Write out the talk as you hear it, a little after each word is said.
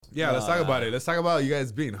Yeah, let's talk about it. Let's talk about you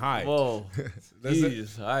guys being high. Whoa.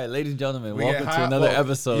 Jeez. All right, ladies and gentlemen, We welcome get to high- another well,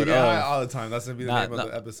 episode You get high of all the time. That's gonna be the name of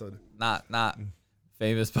the episode. Not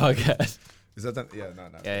Famous Podcast. Is that yeah? No.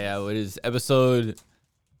 Yeah. What is episode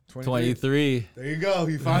 23? There you go.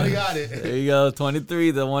 You finally got it. There you go.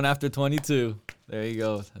 23, the one after 22. There you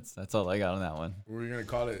go. That's all I got on that one. What were you gonna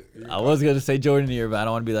call it? I was gonna say Jordan year, but I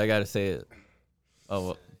don't want to be that guy to say it. Oh,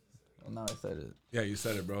 well now I said it. Yeah, you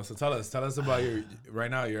said it, bro. So tell us about your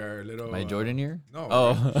right now. Your little My Jordan year? No.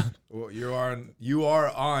 Oh. Well, you are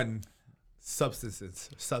on substances.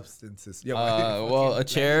 Yeah. Well, a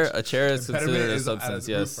chair is Impediment considered a is at substance. its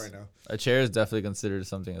roof Yes. right now. A chair is definitely considered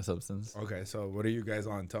something a substance. Okay, so what are you guys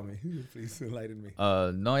on? Tell me. Please enlighten me.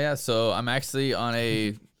 No, yeah. So I'm actually on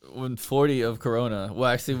a 40 of Corona. Well,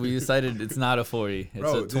 actually, we decided it's not a 40. It's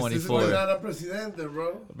Bro, a this is 24. what- Not a presidente,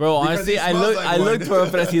 bro. Bro, Because honestly, he I smells look like I one. looked for a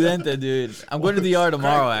presidente, dude. I'm going to the DR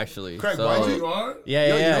tomorrow, Craig, actually. Craig, so, why'd You are? Yeah,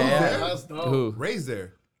 Yo, you know yeah. that? That's dope. Who? Raised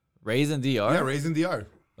there. Raised in DR? Yeah, raised in DR.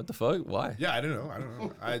 What the fuck? Why? Yeah, I don't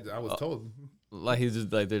know. I was told. Like he's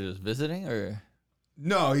just like they're just visiting, or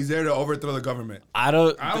No, he's there to overthrow the government. I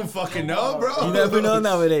don't fucking know, bro. You never know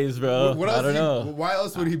nowadays, bro. What else I don't know. Why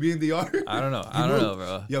else would he be in DR? I don't know. He I don't moved. know,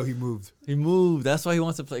 bro. Yo, he moved. He moved. That's why he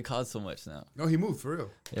wants to play COD so much now. No, he moved for real.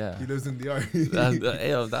 Yeah. He lives in DR.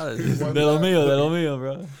 That is de lo mío,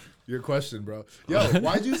 bro. Your question, bro. Yo,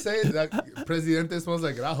 why'd you say that Presidente smells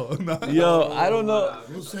like Grajo? No. Yo, I don't know.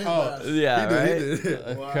 Who said Oh, that? Yeah, He right. did, he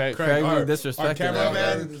did. Craig our disrespected that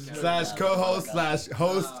cameraman guy. slash co-host slash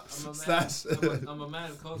host slash. I'm a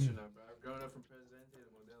man of culture now, bro. I've grown up from Presidente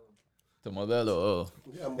to Modelo.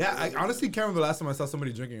 The modelo. Yeah, I honestly can't remember the last time I saw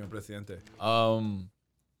somebody drinking a Presidente.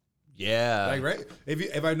 Yeah. Like, right?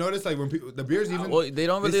 If I notice, like, when people, the beers even. Well, they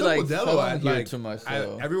don't they really sell like Modelo sell at, them here like, too much. at-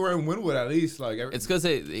 So. everywhere in Wynwood, at least. Like, It's because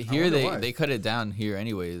here wonder why. they cut it down here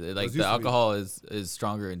anyway. Like used the to be. alcohol is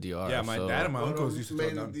stronger in DR. yeah, my so. dad and my One of uncles them used to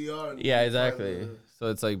made throw in down. DR and Yeah, he exactly. tried So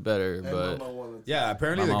it's like better, and but Mama wanted- Yeah,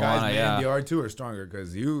 apparently the Mama guys Juana, made yeah. in DR too are stronger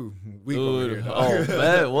because you weak over here. dude, dog. oh,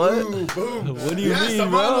 bet, what? Boom, boom. What do you yes, mean, I'm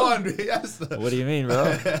bro? on one. Yes. What do you mean, bro?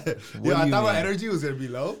 Yo, do I you thought my mean? energy was gonna be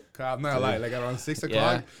low. 'Cause I'm not gonna lie. Like around 6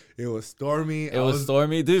 o'clock, it was stormy. It was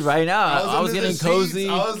stormy, dude. Right now, I was under the getting sheets. cozy.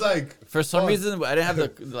 I was like, For some fuck. reason, I didn't have the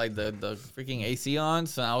freaking AC on,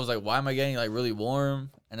 so I was like, why am I getting like really warm?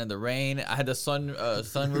 And then the rain, I had the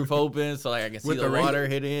sunroof open, so like I can see With the the rain? water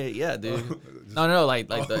hitting it. Yeah, dude. No, like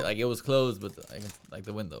it was closed, but like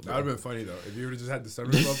the window. that Bro. would have been funny though if you would have just had the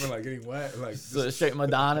sunroof open, like getting wet, like. So straight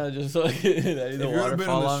Madonna, just like the If you would water have been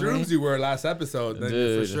fall in the on me. shrooms you were last episode, then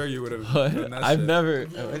Dude. for sure you would have What? done that I've shit. never.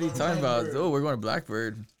 What are you talking about? Oh, we're going to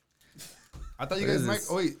Blackbird. I thought you What guys is might. this?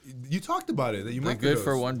 Oh wait, you talked about it that you They're microdosed. good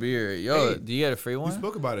for one beer. Yo, Hey, do you get a free You one?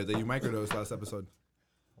 spoke about it that you microdosed last episode.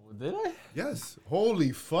 Did I? Yes.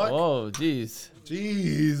 Holy fuck. Oh, jeez.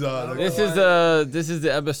 Jeez. This is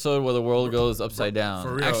the episode where the world goes upside down.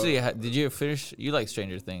 for real. Actually, did you finish? You like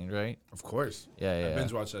Stranger Things, right? Of course. Yeah, I yeah.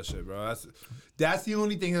 binge watch that shit, bro. That's the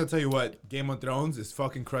only thing I'll tell you what. Game of Thrones is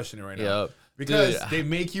fucking crushing it right now. Yep. Because Dude. they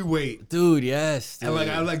make you wait. Dude, yes. Dude. And like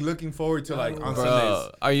I'm like looking forward to like on Bro,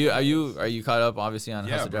 Sundays. are you caught up obviously on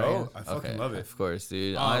Yeah, House of bro. Dragons? I fucking love it. Of course,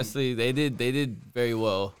 dude. Um, Honestly, they did very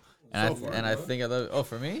well. And So far, I bro. think I love. Oh,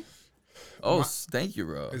 for me? Oh, thank you,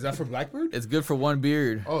 bro. Is that for Blackbird? It's good for one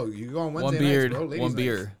beard. Oh, you go on Wednesday One nights, beard, bro. Ladies one nights.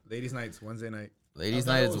 beer. Ladies nights, Wednesday night. Ladies' I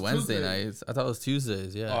thought night it is was Wednesday Tuesdays. nights. I thought it was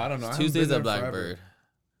Tuesdays. Yeah. Oh, I don't know. I It's haven't Tuesdays been at there forever. Blackbird.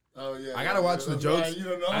 Oh yeah. I gotta watch the jokes. You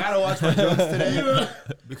don't know. I gotta watch my jokes today You don't-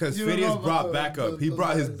 because You don't know Phineas about brought the- back up. He the-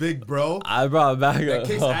 brought his big bro I brought it back that up.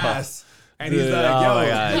 kicks ass. And he's Dude, like, oh yo, my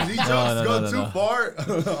God. if these No, jokes no, go no, too no. far,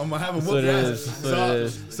 I'm gonna have him That's whoop what your it ass. is. That's what it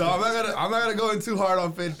is. So I'm not gonna go in too hard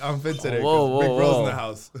on Finn today. 'Cause Whoa, Big whoa, Bro's whoa. in the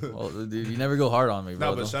house. Well, dude, you never go hard on me, bro.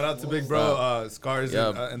 No, but shout out to Big Bro, Scars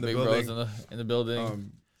yeah, in the big building. bros in the building.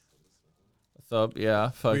 Um, What's up? Yeah,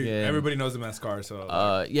 fucking. everybody knows him as Scars,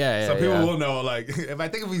 so yeah. some people yeah. will know. Like,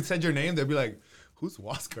 if we said your name, they'll be like, "Who's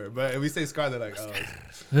Wasker?" But if we say Scar, they're like, "Oh,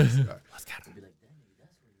 it's Scar."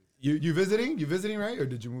 You visiting? You visiting, right? Or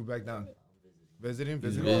did you move back down? Visiting.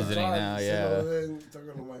 Visiting now, Sit yeah. over there and talk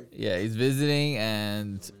on the mic. Yeah, he's visiting,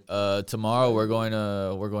 and tomorrow we're going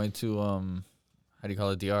to how do you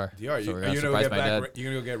call it, DR? DR, So we're are gonna you surprise my dad. You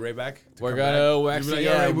gonna go get Ray back? to We're come gonna back? You'll be actually, like,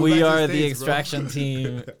 yeah, "Yo, Ray, move we back to are the the States, bro." extraction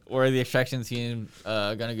team. We're the extraction team.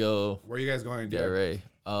 Gonna go. Where you guys going? Yeah, DR? Ray.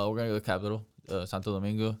 We're gonna go to the capital, Santo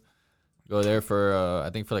Domingo. Go there for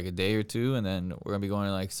I think for like a day or two, and then we're gonna be going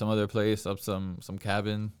to like some other place, up some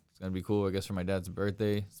cabin. It's gonna be cool, I guess, for my dad's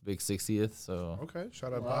birthday. It's big 60th, so Okay,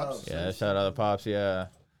 shout out Wow. Pops. yeah. Shout out to Pops, yeah,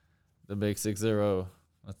 the big 60.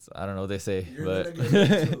 That's I don't know what they say, You're but gonna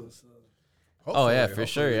get it too, so. Oh, yeah, Hopefully, for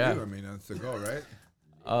sure, hopefully yeah. you do. I mean, that's the goal,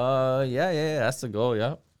 right? yeah, that's the goal,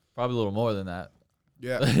 yeah. Probably a little more than that.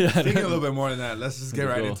 Yeah. Thinking a little bit more than that. Let's just get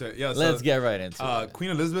right Cool. into it. Yeah. Let's get right into it. Queen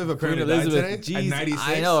Elizabeth Queen apparently Elizabeth, died today jeez, at 96.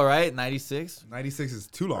 I know, right? 96, 96 is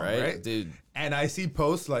too long, right? right? Dude. And I see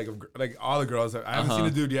posts like all the girls. I haven't seen a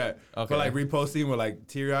dude yet, Okay. but like reposting with like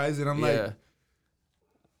teary eyes, and I'm like, Yeah.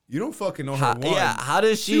 you don't fucking know her. How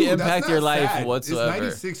does she Two, that's impact not your life sad. whatsoever? It's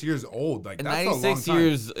 96 years old. Like And that's a long 96 time.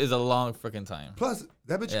 years is a long freaking time. Plus,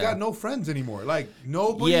 that bitch Yeah. got no friends anymore. Like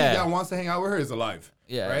nobody Yeah. that wants to hang out with her is alive.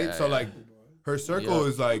 Yeah, Right. yeah, So yeah. like, her circle Yep.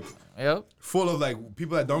 is like Yep. full of like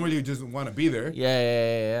people that don't really just want to be there.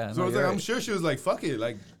 Yeah. So No, it's you're like I'm right. sure she was like, fuck it.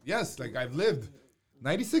 Like yes, like I've lived.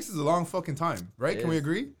 96 is a long fucking time, right? It Can we is.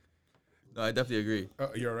 agree? No, I definitely agree.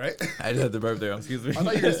 You're right. I just had the birthday. Excuse me. I thought you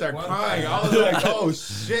were gonna start crying. I was like, "Oh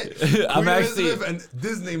shit!" I'm Queen actually- Elizabeth and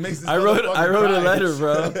Disney makes this. I wrote motherfucker a cry. letter,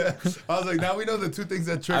 bro. I was like, "Now we know the two things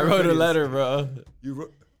that I trigger." wrote a videos. letter, bro. You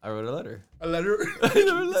wrote I wrote a letter. a letter. I wrote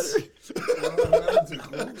a letter.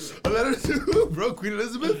 A letter to who, bro? Queen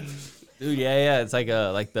Elizabeth. Dude, yeah. It's like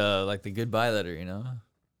the goodbye letter, you know.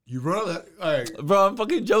 You wrote a letter. All right. Bro, I'm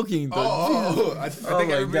fucking joking. Dude. I Oh think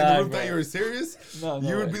my everybody in the God, room bro. thought you were serious. No,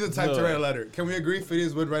 You would be the type to no. write a letter. Can we agree?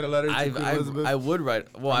 Phineas would write a letter to Queen Elizabeth. I would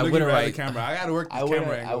write. Well, I I'm looking wouldn't right at write. the camera. I gotta work this I wouldn't.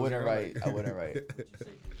 camera I angles, wouldn't you know? write. I wouldn't write.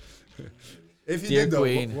 If you Dear did though,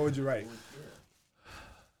 Queen. what would you write?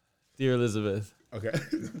 Dear Elizabeth, Okay.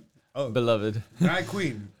 beloved. Not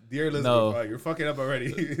Queen. Dear Elizabeth. No. Oh, you're fucking up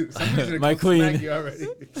already. Somebody's gonna My come queen. smack you already.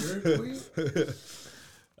 You're a queen?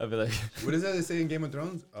 I'd be like, What is that they say in Game of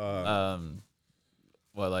Thrones?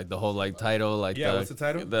 well, like the whole like title, like Yeah, what's the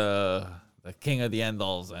title? The king of the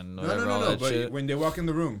Andals and whatever all no. that But shit. when they walk in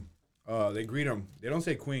the room, they greet them. They don't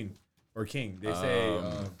say queen or king. They say,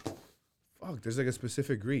 fuck, there's like a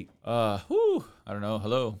specific greet. Whew, I don't know.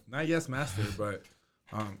 Hello. Not yes, master, but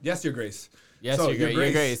yes, your grace. Yes, So, your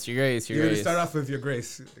grace. You're going to Grace. start off with your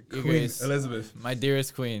grace. Queen grace. Elizabeth. My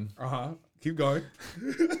dearest queen. Keep going.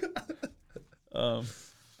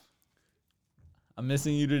 I'm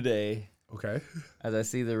missing you today Okay. as I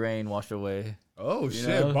see the rain wash away. Oh, shit.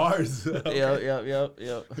 know? Bars. Yep.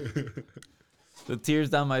 The tears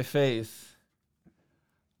down my face.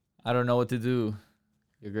 I don't know what to do,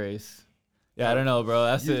 your grace. Yeah, I don't know, bro.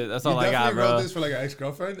 That's it. That's all I got, You definitely bro. wrote this for like an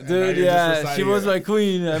ex-girlfriend? and now Dude, you're just yeah, reciting she was it. my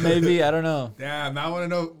queen. Maybe I don't know. Damn, now I want to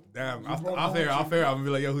know. Damn, off air, I'm gonna be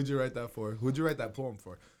like, yo, who'd you write that for? Who'd you write that poem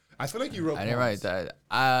for? I feel like you wrote. I didn't write poems. that.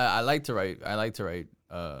 I like to write. I like to write.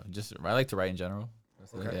 I like to write in general.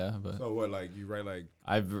 That's it, Okay. yeah, but So what? Like you write like.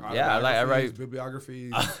 I write.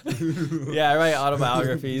 bibliographies. Yeah, I write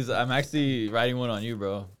autobiographies. I'm actually writing one on you,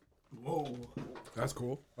 bro. Whoa. That's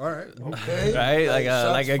cool. All right. Okay. Right, like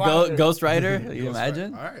Shots a fired. ghost writer. You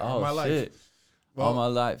imagine? All right, Oh all my life. shit! Well, All my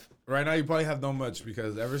life. right now you probably have no much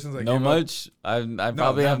because ever since I No came up- much. I No,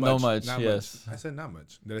 probably not have no much. not Yes. I said not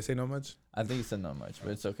much. Did I say no much? I think you said not much,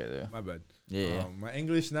 but it's okay there. My bad. Yeah. My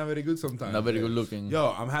English not very good sometimes. Not very Yeah. good looking.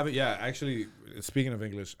 Yo, I'm having actually speaking of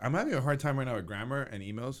English, I'm having a hard time right now with grammar and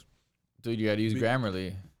emails. Dude, you gotta use Grammarly,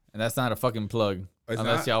 and that's not a fucking plug. It's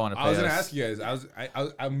Unless not- y'all want to pay I was gonna us. ask you guys.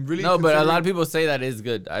 I'm really No, but a lot considering- of people say that is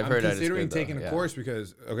good. I've I'm heard that it's considering good. though. taking a Yeah. course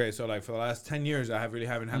because so like for the last 10 years I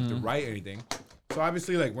haven't had to write anything. So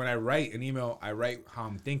obviously like when I write an email, I write how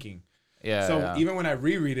I'm thinking. Yeah. So yeah. even when I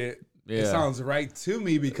reread it, it Yeah. sounds right to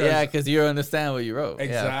me because Yeah, because you understand what you wrote. Yeah, of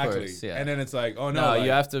exactly. course, yeah. And then it's like, oh no, no, like,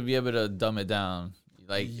 you have to be able to dumb it down.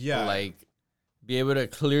 Like, Yeah. like be able to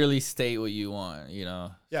clearly state what you want. You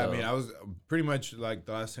know. Yeah, So- I mean, I was pretty much like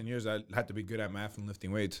the last 10 years, I had to be good at math and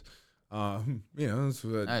lifting weights. You know, that's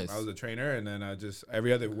what Nice. I was a trainer, and then I just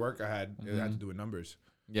every other work I had, it had to do with numbers.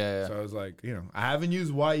 Yeah. So I was like, you know, I haven't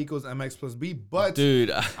used y equals mx plus b, but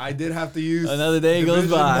Dude, I did have to use another day goes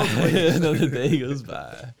division by. both ways. Another day goes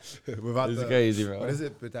by. without It's the crazy, bro. What is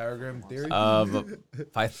it? Pythagorean theory.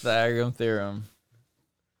 But Pythagorean theorem.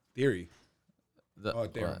 Theory. The, Oh,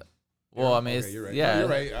 theorem. Well, I Okay, mean, it's, you're right. yeah. No, you're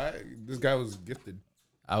right. This guy was gifted.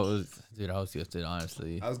 I was gifted,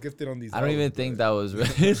 honestly. I was gifted on these. I don't even albums, think but- that was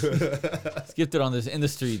it's gifted on this in the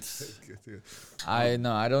streets. I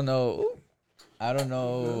don't know. I don't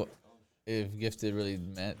know if gifted really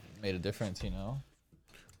made a difference, you know?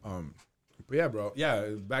 But yeah, bro. Yeah,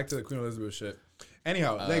 back to the Queen Elizabeth shit.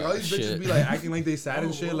 Anyhow, like all these bitches shit. be like acting like they sad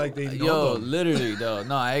and shit, like they know Yo, them. literally though.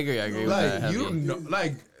 No, I agree with that. Like you heavy. don't know,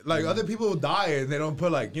 like other people die and they don't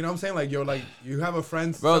put like, you know what I'm saying? Like you're like you have a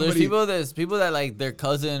friend. Bro, somebody, there's people that like their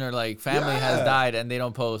cousin or like family has Yeah. died and they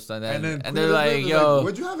don't post and and then then and Queen they're like, Elizabeth is yo,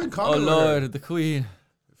 what'd you have in oh common with her? Lord, the Queen,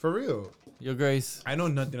 For real. Your Grace. I know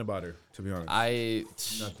nothing about her, to be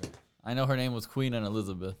honest. Nothing. I know her name was Queen and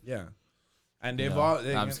Elizabeth. Yeah. And they've No, all.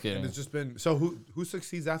 I'm just and kidding. It's just been. So who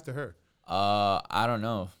succeeds after her? I don't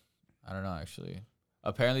know. I don't know actually.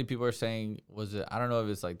 apparently people are saying, I don't know if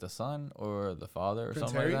it's like the son or the father or Prince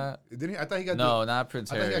something Harry? like that. Didn't he? I thought he got No, not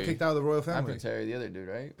Prince I Harry. thought he got kicked out of the royal Not family. Prince Harry, the other dude,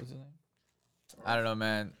 right? What's his name? I don't know,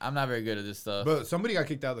 man. I'm not very good at this stuff. But somebody got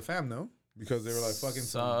kicked out of the fam, no? Because they were like fucking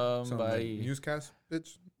some Somebody. like, newscast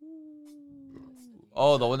bitch.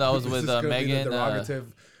 Oh, the one that was This with is gonna be the Megan. derogative.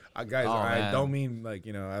 Guys, oh, I man. don't mean like,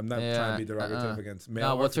 you know, I'm not trying to be derogative against male.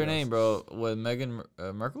 No, what's her orthodox. name, bro? With Megan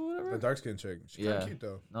Merkel, whatever. The dark skinned chick. She's kind of cute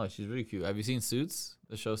though. No, she's really cute. Have you seen Suits?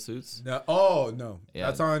 The show Suits. No, oh no, Yeah.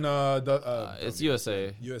 that's on It's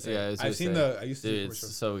USA. USA. Yeah, it's I've seen USA. I used to see Dude, commercials.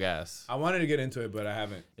 it's so gas. I wanted to get into it, but I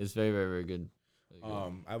haven't. It's very, very, very good. Really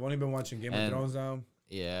good. I've only been watching Game of And- Thrones now.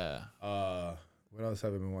 Yeah. What else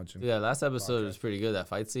have I been watching? Dude, that last episode was pretty good. That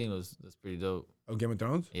fight scene was pretty dope. Oh, Game of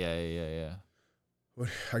Thrones. Yeah.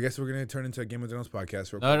 I guess we're gonna turn into a Game of Thrones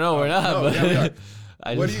podcast. Real No, quick. no, we're not. no, but yeah, we are.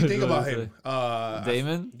 I What do just you think about wanted to him? say-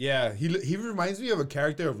 Damon? Yeah, he reminds me of a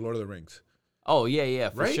character of Lord of the Rings. Oh, yeah,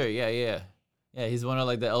 for Right? sure. Yeah. Yeah, he's one of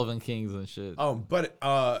like the Elven Kings and shit. But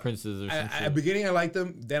Princes or some at the shit. beginning I liked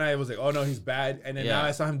him. Then I was like, oh no, he's bad. And then Yeah. now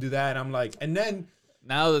I saw him do that, and I'm like, and then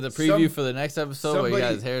Now the preview Some- for the next episode where he got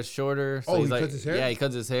somebody- his hair shorter. So Oh, he's he like, cuts his hair? Yeah, he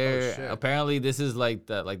cuts his hair. shit. Apparently, this is like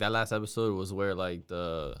that last episode was where like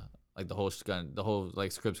the whole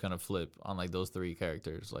like script's gonna flip on like those three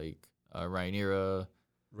characters, like Rhaenyra,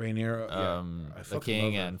 Rhaenyra, yeah. I the fucking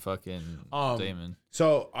king, love her. and fucking Damon.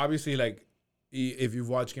 So obviously, like, if you've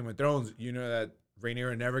watched Game of Thrones, you know that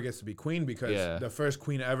Rhaenyra never gets to be queen because Yeah. the first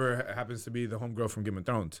queen ever happens to be the homegirl from Game of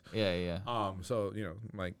Thrones. Yeah. So you know,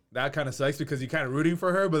 like that kind of sucks because you're kind of rooting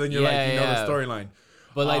for her, but then you're Yeah, like, you know yeah. the storyline.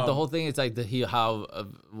 But like the Um, whole thing, it's like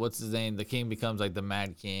what's his name? The king becomes like the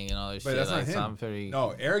Mad King and all this But shit. that's like, not so him. I'm pretty.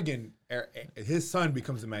 No, his son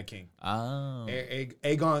becomes the Mad King. Oh.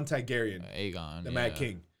 Aegon Targaryen, Aegon. the yeah. Mad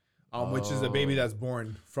King, which is the baby that's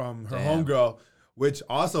born from her Damn. homegirl, which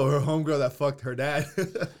also her homegirl that fucked her dad.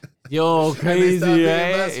 Yo, And they crazy, stopped being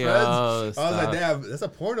right? best Yo, friends. I was like, stop. damn, that's a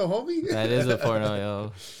porno, homie. That is a porno,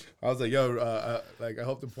 yo. I was like, yo, like I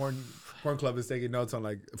hope the porn club is taking notes on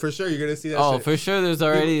like for sure you're gonna see that. Oh, shit. for sure. There's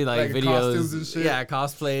already like like, costumes and videos. shit. Yeah,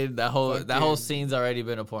 cosplayed. That whole Fucking- scene's already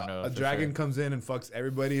been a porno. A for dragon sure. comes in and fucks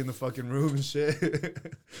everybody in the fucking room and shit.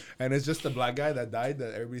 And it's just the black guy that died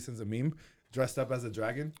that everybody sends a meme dressed up as a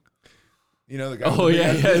dragon. You know the guy. Oh, with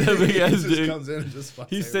yeah, big yeah, ass the dick? big He ass just dude. comes in and just fucks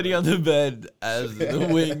He's sitting everybody. on the bed as the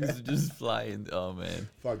wings just flying. Oh man.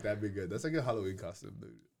 Fuck, that'd be good. That's like a Halloween costume,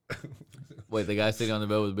 dude. Wait, the guy sitting on the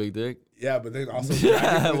bed with a big dick? Yeah, but then also Yeah,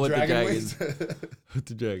 dragon, with the dragon dragon. wings. With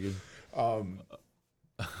the dragon.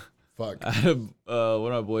 Fuck. I had one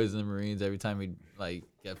of my boys in the Marines. Every time he'd like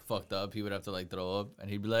get fucked up, he would have to like throw up, and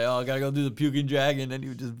he'd be like, "Oh, I gotta go do the puking dragon," and he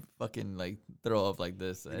would just fucking like throw up like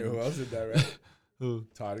this. You And know who else did that, right? Who?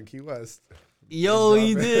 Todd and Key West. Yo,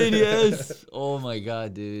 he Drop it. did, yes. Oh my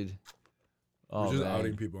god, dude. Oh We're just man.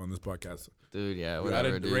 outing people on this podcast. Dude, yeah, We whatever,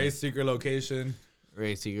 added dude. Ray's secret location.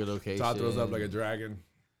 Ray's secret location. Todd throws up like a dragon.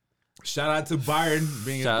 Shout out to Byron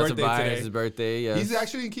being Shout out his to birthday Byron, today. it's his birthday. Yes. He's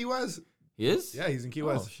actually in Key West. He is? Yeah, he's in Key Oh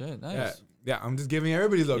West. shit, nice. Yeah, yeah. I'm just giving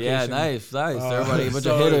everybody's location. Yeah, nice. Everybody, a bunch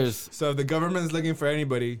so, of hitters. So if the government's looking for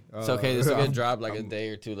anybody, It's okay. This will get I'm- dropped like a day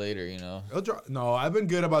or two later, you know. No, I've been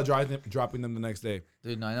good about dropping them the next day.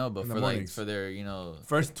 Dude, no, I know, but In the for like mornings. for their, you know,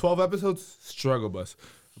 First 12 episodes, struggle bus.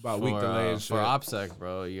 About a week delay and shit. for OPSEC,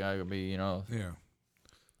 bro, you gotta be, you know. Yeah.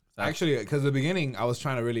 That- Actually, because the beginning, I was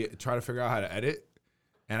trying to really try to figure out how to edit,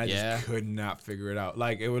 and I Yeah. just could not figure it out.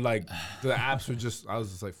 Like it would like the apps were just. I was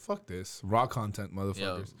just like, "Fuck this raw content, Yo,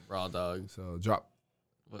 motherfuckers." raw dog. So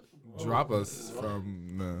What? drop us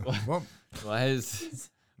from. Well, Why is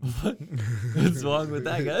what's wrong with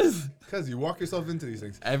that, guys? because you walk yourself into these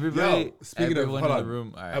things. Everybody, Yo, speaking of, everyone hold in on. the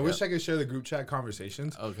room. All right, I wish I could share the group chat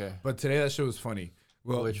conversations, Okay, but today that shit was funny.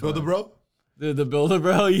 Well, Which Builder one? Bro. the builder,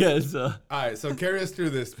 bro. Yes. All right, so carry us through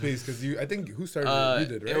this, please, because I think who started it? You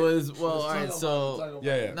did, right? It was well. Let's All talk right, about it, so talk about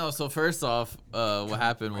Yeah, it. yeah. no. So first off, what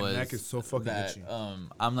happened My was neck is so fucking that itchy.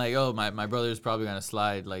 I'm like, oh, my brother's probably gonna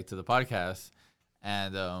slide like to the podcast,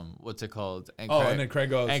 and what's it called? And Oh, and then Craig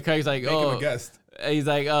goes, and Craig's like, make oh, him a guest. he's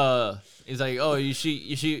like, oh, you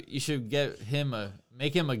should get him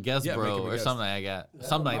make him a guest, Yeah, make bro, him a or guest. something like that,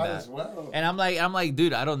 something like might that. as well. And I'm like,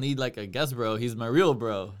 dude, I don't need like a guest bro. He's my real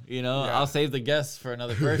bro. You know, Yeah. I'll save the guest for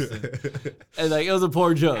another person. And like, it was a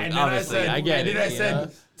poor joke. And then Honestly, I get and it. then I you said,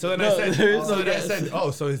 know? so then No, I said, there is so no then I guest. said, oh,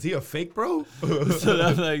 so is he a fake bro? So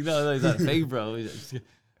I'm like, no, he's not fake, bro.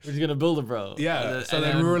 We're just gonna build a bro. Yeah. So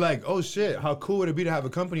then we were like, oh shit, how cool would it be to have a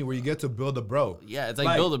company where you get to build a bro? yeah, it's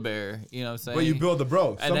like build a bear. You know what I'm saying? But you build a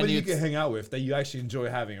bro, then somebody you you- can hang out with that you actually enjoy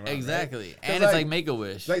having around. right? exactly, 'Cause and it's like Make a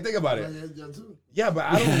Wish. like think about it. Yeah, too. Yeah, but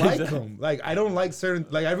I don't like him. Like I don't like certain.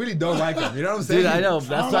 Like I really don't like him. You know what I'm saying? Dude, I know.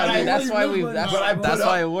 That's why. That's why we. That's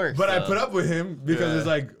why it works. But I though. put up with him because it's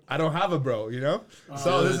like I don't have a bro. You know.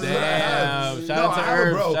 So this is what I Damn. have. Shout No, out to I have a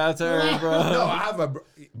Herb. bro. Shout out to Herb, bro. No, I have a bro.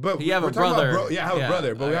 But You have a we're talking about brother. Bro. Yeah, I have Yeah, a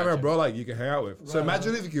brother. But I we have got a you. bro like you can hang out with. So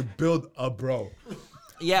imagine if you could build a bro.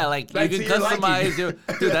 Yeah, like Like, you to can your liking. customize your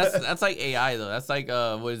dude. That's like AI though. That's like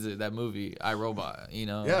what is it? That movie iRobot. You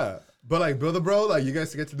know? Yeah. But like build a bro, like you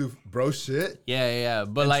guys get to do bro shit. Yeah.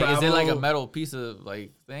 But And like, is it like a travel. metal piece of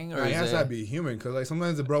like thing, or I is guess it? that'd be human because like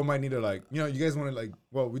sometimes the bro might need to like you guys want to like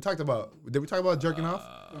we talked about did we talk about jerking off?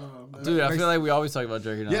 Dude, I Next- feel like we always talk about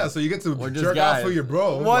jerking off. Yeah, so you get to We're just jerk off guys. for your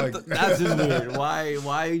bro. What? like- That's just weird. Why you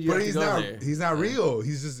But have to he's go not there? he's not real.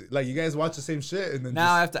 He's just like you guys watch the same shit and then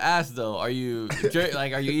Now I just, have to ask though: are you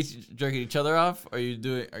are you each jerking each other off? Or are you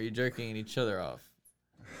jerking each other off?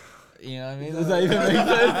 You know what I mean? Does that even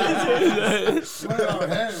make sense? Well,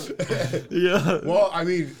 hell. Yeah. well, I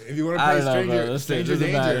mean, if you want to I play don't know, bro. stranger, This stranger doesn't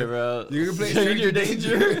danger, matter, bro. you can play stranger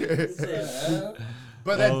danger. Yeah.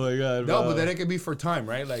 But then, Oh my god, no, bro. but then it can be for time,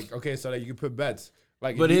 right? Like okay, so like you can put bets.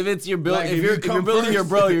 Like But you- if it's your build, like, if if you're you if you're come building your first-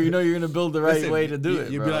 bro, you know you're gonna build the right Listen, way to do it.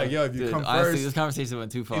 you'd bro. be like, yo, if you Dude, come honestly, first- this conversation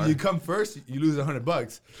went too far. if you come first, you lose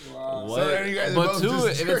 $100. Wow. What? So then you guys are But both two,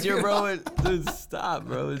 just if it's your jerking bro, off. dude, stop,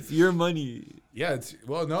 bro. It's your money. Yeah, it's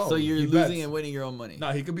no. So you're he losing bets. and winning your own money. No,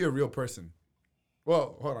 he could be a real person.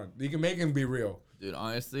 Well, hold on. You can make him be real, Dude,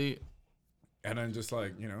 honestly, and then just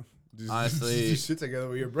like just, Honestly- do shit together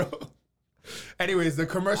with your bro. Anyways, the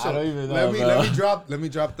commercial. I don't even know, let me bro. let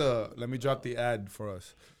me drop the ad for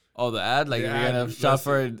us. oh, the ad, like The if ad, you're gonna shop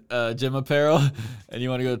for gym apparel and you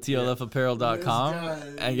want to go to tlfapparel.com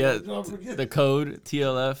This guy, and get don't forget. the code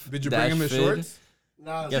TLF. Did you bring him his shorts?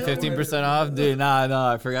 Nah, Get don't 15% worry. off, dude.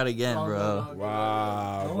 Nah, I forgot again, No, bro. no, no.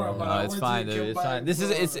 Wow, Don't worry bro. about No, it. it's Wait till fine, you dude. get It's back, fine. This is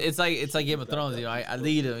bro. it's like Game of Thrones. You know, I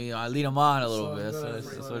lead him. I lead him on a little bit.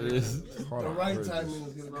 That's what it is. Hold The on, right where is timing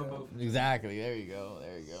this? is gonna come. Exactly. There you go.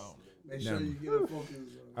 Make sure Damn. you get a focus.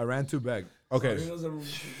 I ran 2 back. He Okay. doesn't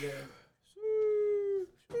forget.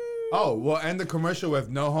 Oh well, and the commercial with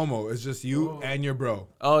no homo. It's just you and your bro.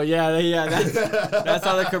 Oh yeah. That's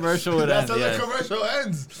how the commercial would That's end. how Yes. the commercial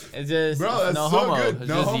ends. It's just Bro, that's no so homo. good. It's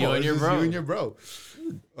No just homo. you and It's your just bro. you and your bro.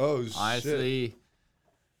 Oh shit. Honestly,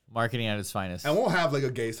 marketing at its finest. And we'll have like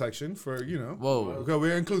a gay section for Whoa. Okay,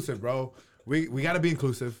 we're inclusive, bro. We gotta be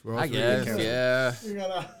inclusive. Or else I we get guess. canceled. Yeah. You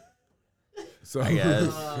gotta. So I guess.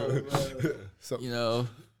 Oh, man. so You know.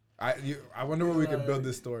 I wonder where we can build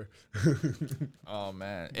this store. Oh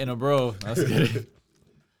man. In a bro. I was kidding.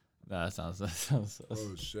 Nah, that sounds.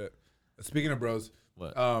 Oh shit. Speaking of bros,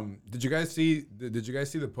 What? did you guys see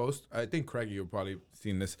the post? I think Craig, you've probably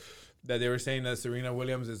seen this, that they were saying that Serena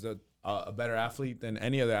Williams is a better athlete than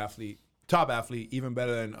any other athlete, top athlete, even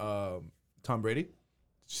better than Tom Brady. Did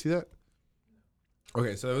you see that?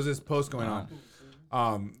 Okay, so there was this post going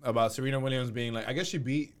on about Serena Williams being like, I guess she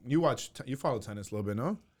beat you follow tennis a little bit,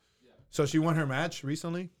 no? So she won her match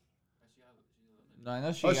recently. No, I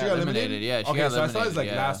know she Oh, got eliminated. Yeah, she okay, got so I eliminated. saw this like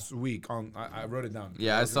yeah. last week. I wrote it down.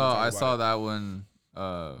 Yeah, I was gonna talk saw about that one.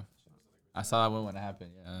 I saw that one when it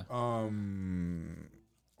happened. Yeah. it.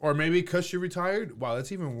 Or maybe because she retired. Wow,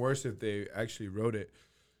 that's even worse if they actually wrote it.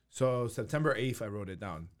 So September 8th, I wrote it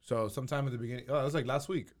down. So sometime at the beginning. Oh, it was like last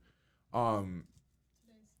week.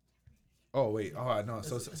 Oh wait. Oh no.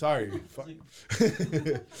 So sorry. Fuck.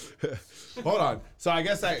 Hold on. So I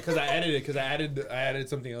guess because I added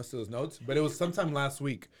something else to those notes. But it was sometime last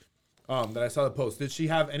week that I saw the post. Did she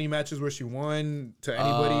have any matches where she won to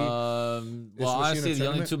anybody? Well, was she in a honestly, the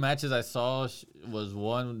only tournament? 2 matches I saw was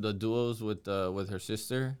one the duos with her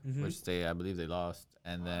sister, Mm-hmm. which I believe they lost,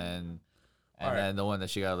 and then Alright. then the one that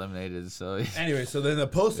she got eliminated. So Anyway, so then the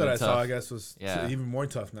post that I Really saw, tough. I guess, was Yeah. even more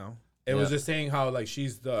tough now. It was Yeah. just saying how like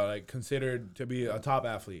she's considered to be a top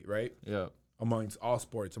athlete, right? yeah, Amongst all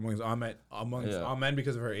sports, amongst Yeah. all men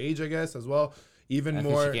because of her age, I guess, as well. Even I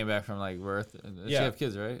think more. she came back from like birth. She Yeah. have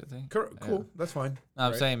kids, right? I think. Cool, Yeah. that's fine. No,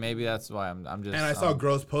 I'm right? saying maybe that's why I'm just. And I saw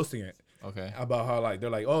girls posting it Okay. about how like they're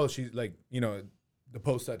like, oh, she's like, the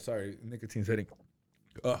post that nicotine's hitting.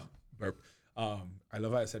 Ugh, burp. I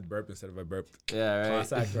love how I said burp instead of I burped. Yeah. Right.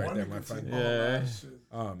 Class act right One there, you my can friend. take all Yeah. that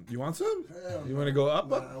shit. You want some? Hell You no. want to go up?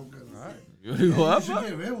 Nah, Up? I'm good. All right. You go You up? should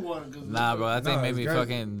give him one. 'Cause Nah, bro. That thing Nah, made this me guy-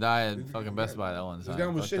 fucking die at fucking Best Buy. That one This time. guy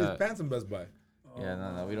almost Fuck shit his that. pants in Best Buy. Yeah,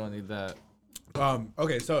 no, we don't need that.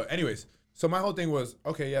 Okay, so anyways, so my whole thing was,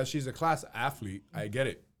 okay, yeah, she's a class athlete. I get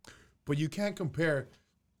it. But you can't compare,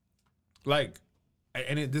 like,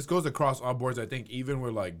 this goes across all boards, I think, even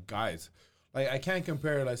with, like, guys. Like, I can't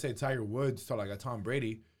compare, like, say, Tiger Woods to, like, a Tom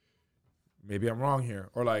Brady. Maybe I'm wrong here.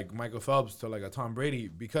 Or, like, Michael Phelps to, like, a Tom Brady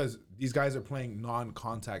because these guys are playing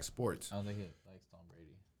non-contact sports. I don't think it likes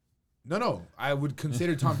No. I would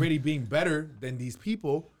consider Tom Brady being better than these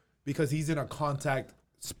people because he's in a contact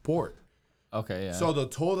sport. Okay, yeah. So the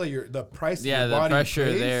toll that the price yeah, of your the body pressure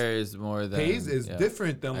pays, there is more than is yeah.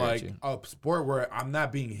 different than I get like you. a sport where I'm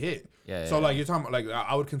not being hit. Yeah, So yeah. like you're talking about, like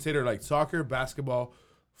I would consider like soccer, basketball,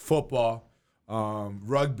 football,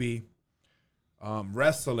 rugby,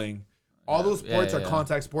 wrestling. All those sports are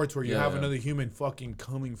contact sports where you have another human fucking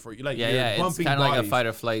coming for you. Like Yeah, you're yeah. It's bumping kind of like a bodies. fight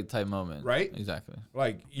or flight type moment. Right? Exactly.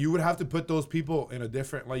 Like you would have to put those people in a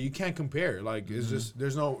different, like you can't compare. Like it's just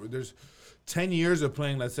there's 10 years of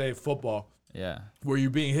playing, let's say, football Yeah. where you're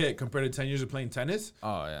being hit compared to 10 years of playing tennis.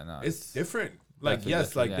 Oh, yeah, no. It's different. Like Definitely,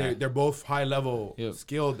 yes, like definitely, yeah. they're both high level Yep.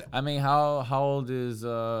 skilled. I mean, how old is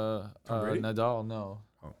Brady? Nadal? No.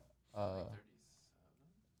 Oh.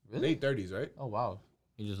 Really? Late 30s, right? Oh, wow.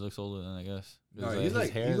 He just looks older than I guess. No, His, he's his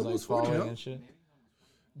like- hair he's is like almost 40, falling no? and shit.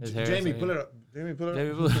 His hair Jamie, is pull like, it up. Jamie, pull it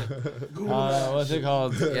Jamie, up. pull it up. What's it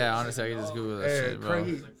called? Yeah, honestly, I can just Google that Hey, shit, bro.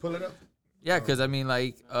 Craigie, pull it up. Yeah, because I mean,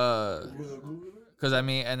 like, because I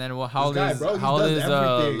mean, and then well, how old This guy, is bro, he how old does is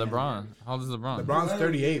everything. LeBron? How old is LeBron? LeBron's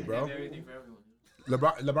 38, bro. Everything for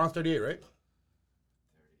everyone. LeBron's 38, right?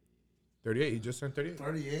 38. He just turned 38.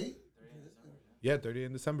 38? Yeah, 38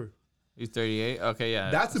 in December. He's 38. Okay,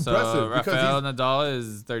 yeah. That's so impressive because Rafael Nadal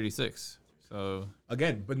is 36. So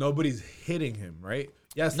Again, but nobody's hitting him, right?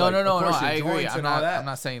 Yes. no, like, no, of no, no. course, your I agree. joints I'm and all not. that. I'm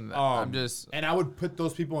not saying that. I'm just. And I would put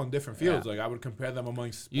those people in different fields. Yeah. Like I would compare them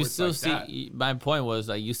amongst sports You still like see. that. My point was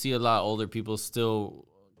like you see a lot of older people still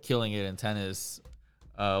killing it in tennis.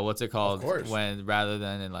 What's it called? course. When rather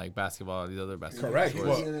than in like basketball, these other basketball. Correct.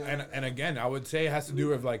 sports. Well, and again, I would say it has to do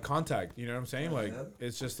with like contact. You know what I'm saying? Like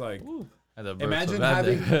it's just like I had to burp so imagine bad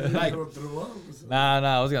having there. like Nah,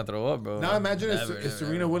 I was gonna throw up, bro. now imagine Never, if never,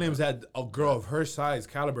 Serena never. Williams had a girl of her size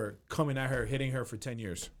caliber coming at her, hitting her for 10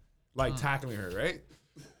 years, like tackling her, right?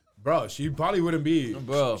 Bro, she probably wouldn't be.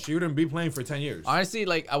 Bro. she wouldn't be playing for 10 years. Honestly,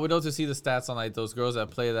 like I would love to see the stats on like those girls that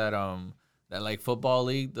play that like football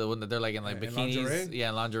league, the one that they're like in like In bikinis, lingerie?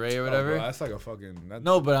 yeah, lingerie or Oh, whatever. bro, that's like a fucking. That's,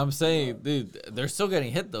 No, but I'm saying, dude, they're still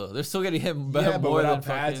getting hit though. They're still getting hit yeah, but more than without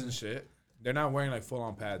pads fucking. and shit, they're not wearing like full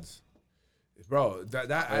on pads, bro. Wait,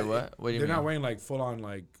 what? What do you they're not mean? wearing like full on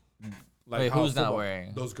like. Wait, how who's not football-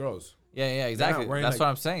 wearing? Those girls. Yeah, exactly. wearing, That's like- what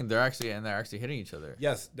I'm saying. They're actually hitting each other.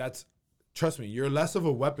 Yes, that's. Trust me, you're less of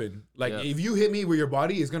a weapon. Like Yeah. if you hit me with your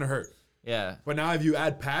body, it's gonna hurt. Yeah, But now if you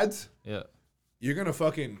add pads, yeah, you're gonna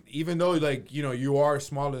fucking, even though like you are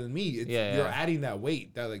smaller than me, it's, Yeah, you're yeah. adding that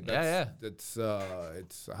weight. That like Yeah, that's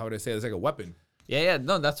it's how would I say it? It's like a weapon. yeah.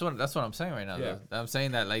 No, that's what I'm saying right now. Yeah. Though. I'm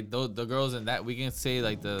saying that like the girls in that we can say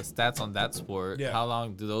like the stats on that sport. Yeah. How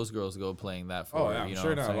long do those girls go playing that for? Oh yeah, I'm you know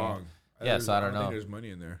sure what I'm not saying? long. Yes, I don't think know. there's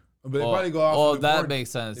money in there, but they probably go off. Oh, of the that porn.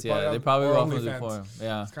 makes sense. They Yeah, they have- probably or go off of the OnlyFans. porn.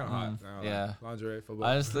 Yeah, It's kind of hot. Now, yeah. like, lingerie football.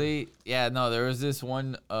 Honestly, yeah, no, there was this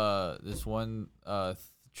one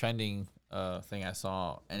trending thing I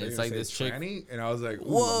saw, and They it's gonna like say this chick. tranny, and I was like, ooh,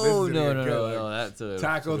 Whoa, this is no, gonna no, get no, good, no, like, that's a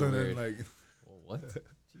tackled super and then weird. like, What?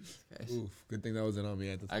 Jesus Christ. oof, good thing that wasn't on me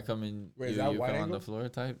at the time. I come in. Wait, is you that you wide come on angle? the floor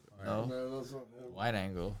type. No, No, that's not, wide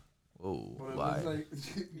angle. Whoa, but it wide.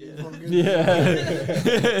 looks like you fucking-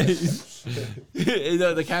 Yeah. You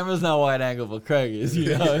know, the camera's not wide angle, but Craig is.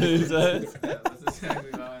 You know what I'm saying? Yeah, that's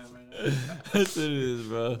exactly how I am right now. That's what it is,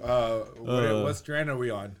 bro. What strand are we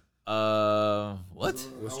on? What?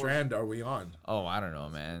 What strand are we on? Oh, I don't know,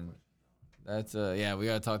 man. That's yeah. We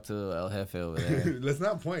gotta talk to El Jefe over there. Let's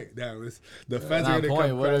not point down. The fans Not are gonna point.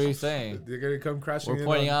 come. What are crash- we saying? They're gonna come crashing. We're in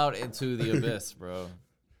pointing on- out into the abyss, bro.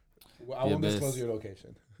 Well, I won't the disclose abyss. your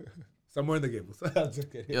location. Somewhere in the Gables. That's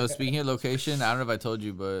okay. Yo, speaking of location, I don't know if I told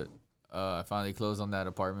you, but I finally closed on that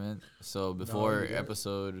apartment. So before you didn't.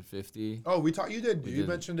 episode 50. Oh, we talked. You did. We You did.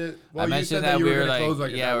 mentioned it. I you mentioned said that you we were were gonna like, close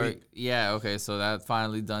like yeah, that we're, week. yeah, okay, so that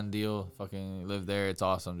finally done deal. Fucking live there. It's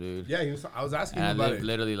awesome, dude. Yeah, I was asking And I you about live it.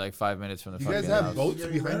 literally like 5 minutes from the You fucking guys have house. boats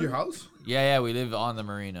behind your house? Yeah, we live on the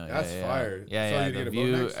marina. That's yeah, yeah. fire. Yeah, So yeah. you The need a boat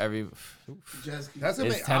view, next? every. Jet ski. That's It's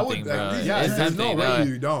amazing. tempting, bro. Yeah, It's there's no tempting, way dog.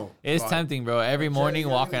 you don't. It's But tempting, bro. Every morning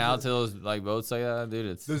yeah, walking yeah. out to those like boats like that, dude.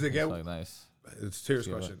 It's Does it it's, get- like nice? It's a serious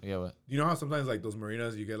Yeah, question. what? Yeah, what? You know how sometimes like those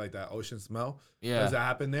marinas you get like that ocean smell? Yeah. Does that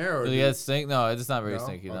happen there? Or Does it get stink? No, it's not very No?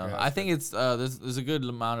 stinky. No, Okay, I that's think it's there's a good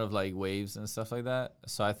amount of like waves and stuff like that.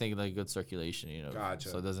 So I think like good circulation, you know. Gotcha.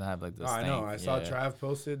 So it doesn't have like this. I know. I saw Trav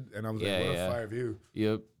posted and I was Yeah, like, what yeah. a fire view.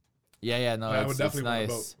 Yep. Yeah. No, I would it's definitely want a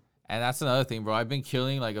nice. And that's another thing, bro. I've been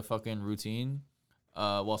killing like a fucking routine.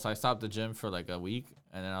 Well, so I stopped the gym for like a week,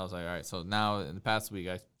 and then I was like, all right. So now in the past week,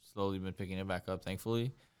 I slowly been picking it back up,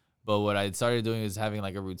 thankfully. But what I started doing is having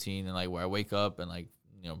like a routine and like where I wake up and like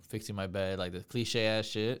fixing my bed, like the cliche ass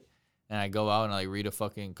shit, and I go out and like read a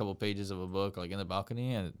fucking couple pages of a book like in the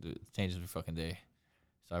balcony, and it changes the fucking day.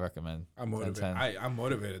 So I recommend. I'm motivated. 10-10. I'm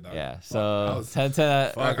motivated, dog. Yeah. Fuck, So I was-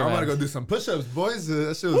 10-10. Fuck, I'm gonna go do some push-ups, boys.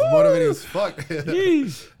 That shit was motivating as fuck.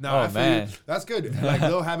 No, Oh, I feel man. you. That's good. Like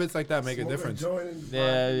little habits like that make a Smoke difference. joint and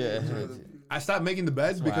Yeah. I stopped making the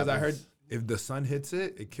beds what because I heard happens. if the sun hits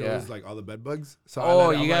it, it kills Yeah. like all the bed bugs. So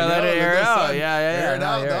Oh, I'm you gotta let it air out. Yeah. Air it No,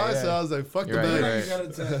 out, you're dog. right, So yeah. I was like, fuck You're the right, bed. you're You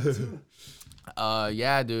got a tattoo.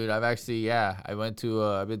 Yeah, dude. I've actually, I went to,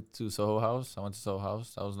 I've been to Soho House. I went to Soho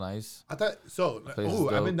House. That was nice. I thought so. Place is Oh,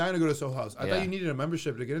 I've dope. been dying to go to Soho House. I Yeah. thought you needed a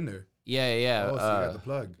membership to get in there. Yeah. Oh, so you got the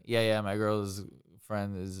plug. Yeah. My girl's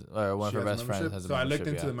friend is, or one She of her has best a friends membership? has a So I membership.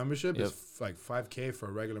 looked into the membership. Yep. It's like $5K for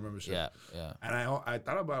a regular membership. Yeah. And I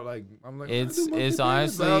thought about like I'm like It's- I do monthly it's payments, but I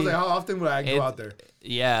was honestly- like, how often would I go it- out there?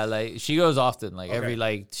 Yeah, like she goes often, like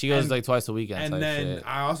Okay. she goes And- like twice a weekend. And type then shit.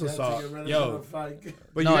 I also Gotta saw take advantage of yo, the fight.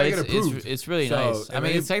 but no, you gotta it's, get approved. it's really So, nice. I if mean,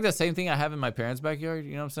 any- it's like the same thing I have in my parents' backyard.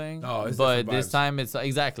 You know what I'm saying? No, it's but different this vibes. time it's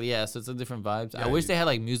exactly so it's a different vibes. Yeah, I wish you- they had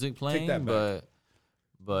like music playing, that back.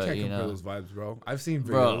 but can't you compare know, those vibes, bro. I've seen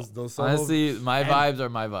bro. videos. Those Soho- Honestly, my and- vibes are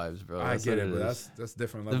my vibes, bro. I That's get what it, but is. that's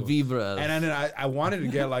different The level. vibras. And then I wanted to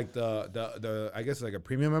get like the I guess like a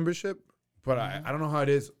premium membership, but I don't know how it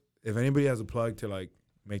is. If anybody has a plug to like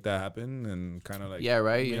make that happen and kind of like yeah,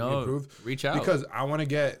 right. make You me know, approved, reach out because I want to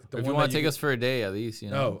get the if one you want that to take us for a day at least.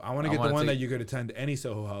 You know, No, I want to get the one that take- you could attend any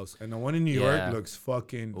Soho House, and the one in New Yeah. York looks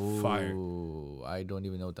fucking fire. Ooh, I don't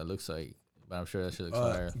even know what that looks like, but I'm sure that shit looks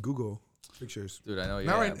fire. Google pictures. Dude, I know.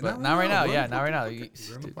 Yeah, Not right- but not not right right now, now. bro. Yeah, not right now. Fuck You- it.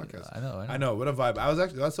 We're on the dude, podcast. I know. I know what a vibe. I was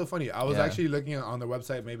actually that's so funny. I was Yeah. actually looking on the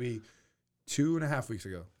website maybe 2.5 weeks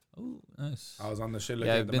ago. Ooh, nice. I was on the shit looking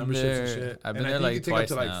Yeah, at I've the been memberships and there- shit. I've and been I there, think like, you take up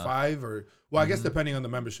to twice like now. 5 or well, I guess Mhm. depending on the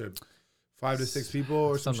membership, 5 to 6 people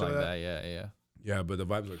or Something something like that. Yeah. Yeah, but the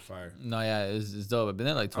vibes look fire. No, yeah, it's dope. I've been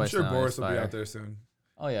there like I'm twice. sure now, Boris it's will be fire. out there soon.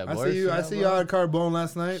 Oh yeah, I Boris. see you. I yeah, see bro. y'all at Carbone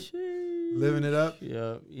last night, living it up.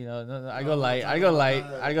 Yeah, you know, no, I go light. I go light.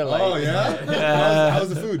 Oh yeah. Yeah. How's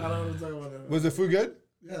the I food? don't want to talk about that. Was the food good?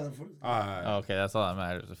 Yeah, the food. Alright. Okay, that's all that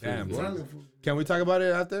matters. The food. Damn, is boy. good. Italian food. Can we talk about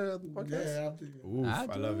it after the podcast? Yeah, after you. Oof, I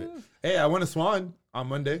I love it. do. Hey, I went to Swan on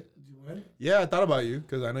Monday. Did you win? Yeah, I thought about you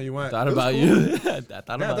because I know you went. Thought It was about cool. you. I thought Yeah,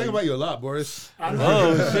 I about think you. about you a lot, Boris. I Oh,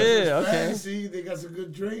 know. shit, okay. Fancy, they got some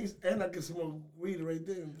good drinks, and I can smoke weed right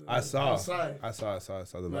there. I saw. Outside. I saw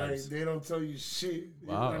the Like, vibes. they don't tell you shit.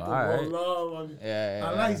 Wow, You like alright. love. I mean, Yeah,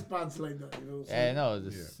 I like spots like that, you know what I'm Yeah, saying? no,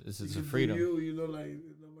 this You is a can do freedom. You know, like,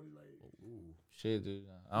 nobody like. Shit, dude.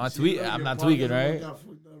 I'm not See, tweaking. like, I'm your not pocket tweaking, almost right? got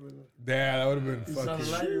fucked up, you know. Yeah, that would have been You fucking.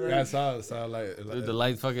 sound like it, right? Yeah, I saw like Dude, the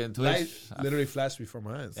light fucking light twitch. literally flashed before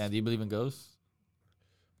my eyes. And do you believe in ghosts?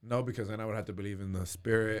 No, because then I would have to believe in the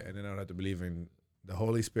spirit, and then I would have to believe in the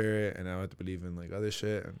Holy Spirit, and I would have to believe in like other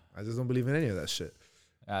shit. And I just don't believe in any of that shit.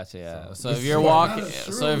 Gotcha. Yeah. So- So This if is you're what- walking, That's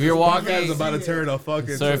true. so if This you're podcast walking, It's about to turn a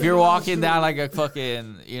fucking. so if you're walking down like a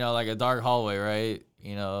fucking, you know, like a dark hallway, right?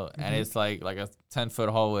 You know, and it's like a 10-foot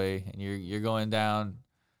hallway, and you're going down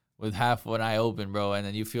with half one eye open, bro, and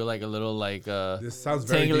then you feel like a little like this sounds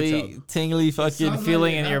very detailed. tingly fucking sounds like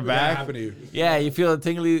feeling it in your happened. That back. happened to you. Yeah, you feel a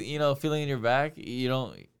tingly, you know, feeling in your back. You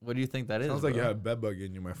don't. What do you think that is? Sounds like you bro? had a bed bug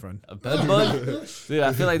in you, my friend. A bed bug, dude.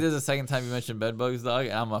 I feel like this is the second time you mentioned bed bugs, dog.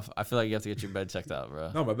 And I feel like you have to get your bed checked out, bro.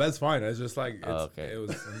 No, my bed's fine. It's just like Oh, okay. it was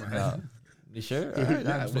in my No. head. You sure? All right,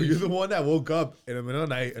 Yeah, I'm well, you're the one that woke up in the middle of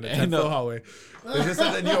the night in a Ain't 10th no- hallway. Is this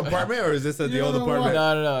at the new apartment or is this at the You're old the one. apartment?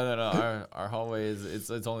 No. Our hallway is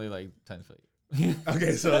it's only like 10 feet.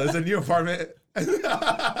 Okay, so it's a new apartment. No,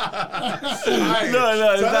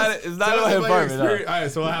 it's not my apartment. No. All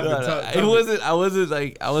right, so what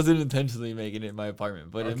happened? I wasn't intentionally making it my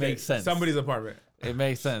apartment, but it makes sense. Somebody's apartment. It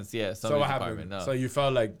makes sense, yeah. So Somebody's what happened? apartment. No. So you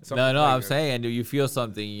felt like something No, like I'm saying, dude, you feel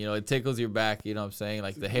something, you know, it tickles your back, you know what I'm saying?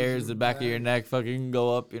 Like the hairs, the back of your neck fucking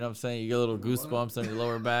go up, you know what I'm saying? You get little goosebumps on your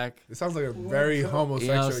lower back. It sounds like a very homosexual You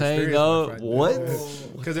know what I'm saying? experience. No, what?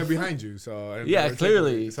 Because they're behind you, so Yeah, they're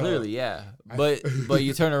clearly, taking- so- yeah. But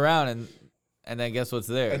you turn around and then guess what's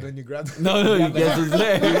there? And then you grab. No, you guess what's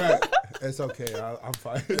there? You're right. It's okay. I'm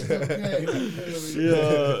fine. Yeah.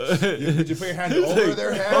 Did you put your hand over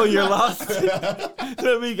their head? Oh, you're lost.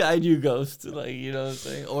 Let me guide you, ghost. Like, you know what I'm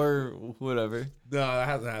saying, or whatever. No, that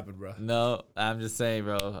hasn't happened, bro. No, I'm just saying,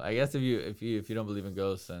 bro. I guess if you don't believe in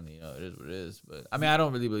ghosts, then you know it is what it is. But I mean, I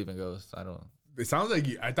don't really believe in ghosts. I don't. It sounds like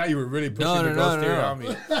I thought you were really pushing No, the no, ghost no, theory no. on me.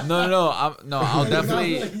 I'll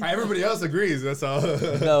definitely. Everybody else agrees. That's all.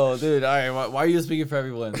 No, dude. All right, why are you speaking for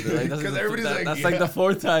everyone? Dude? Like, 'Cause everybody's like, that's yeah. like the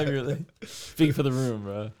fourth time you're like speaking for the room,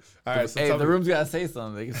 bro. All right, so Hey, tell the me- room's gotta say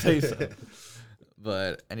something. They can say something.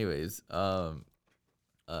 But anyways, no.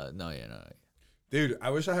 Dude, I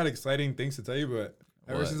wish I had exciting things to tell you, but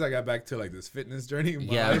Ever What? since I got back to like this fitness journey, my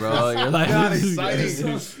Yeah, life bro, is your life not is-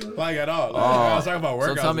 exciting, like at all. Like, Oh. I was talking about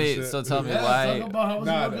workouts. So tell me, and shit. so tell me Yeah, why. talk about how was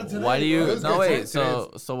Nah, your workout today, Why do bro. you? Let's No get wait.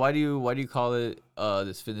 to So why do you call it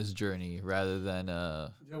this fitness journey rather than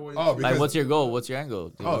Yeah, well, Oh, you- because- like what's your goal? What's your end goal?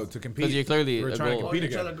 dude? Oh, to compete. Because you're clearly We're a trying to goal. Oh, compete you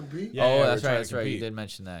again. trying to compete? Yeah, oh, we're that's trying right. to That's right. You compete. did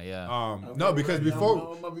mention that. Yeah. No, because Right now,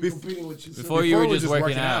 before I'm gonna be bef- competing with you soon. Before you before were we're just just working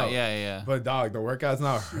working out. out. Yeah. but dog, the workouts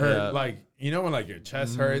now hurt. Yeah. Like you know when like your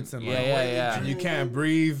chest hurts and like Yeah. and you can't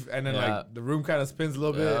breathe and then Yeah. like the room kind of spins a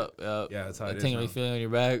little bit. Yeah. Yeah, that's how A it is. tingly now. feeling on your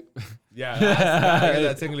back. Yeah, I get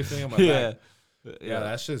that tingly feeling on my yeah. back. Yeah,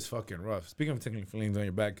 that shit's fucking rough. Speaking of tingling feelings on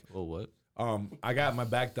your back, Well, what? I got my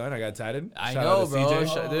back done. I got tatted. I Shout know, out to bro.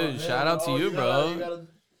 CJ. Dude, shout out to you, bro.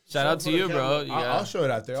 Shout out to you, bro. You I'll got- show it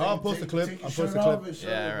out there. I'll post a clip. I'll post a clip.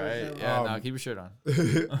 Yeah, right. Yeah, no, keep your shirt on.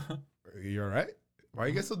 You all right? Why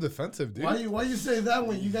you get so defensive, dude? Why you say that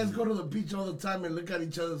when you guys go to the beach all the time and look at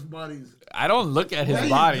each other's bodies? I don't look at his Yeah, you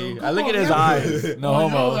body. do. I look Come at his on, eyes. yeah. No Oh, yo,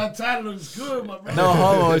 homo. that tan looks good, my brother. No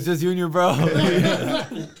homo. It's just you and your bro.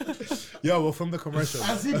 Yo, well, from the commercial.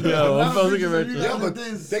 I see Yo, a lot I'm of supposed to pictures get of rid- you Yeah, like but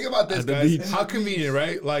this. think about this, At the guys. beach. How convenient,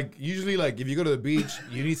 right? Like, usually, like, if you go to the beach,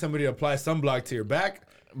 you need somebody to apply sunblock to your back.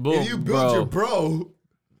 Boom, If you build bro. your bro,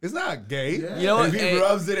 it's not gay. Yeah. You know what? If he Hey,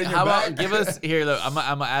 rubs it in your how back. about give us here? Look, I'm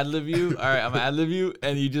gonna ad lib you. All right, I'm gonna ad lib you,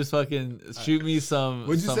 and you just fucking shoot me some.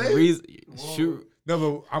 What'd you some say? Reason, shoot.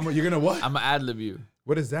 No, but you're gonna what? I'm gonna ad lib you.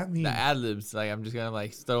 What does that mean? The ad libs, like I'm just gonna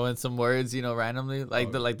like throw in some words, you know, randomly,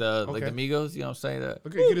 like the okay. Migos. You know what I'm saying? That.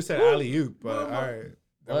 Okay, you could have said alley oop, but all right.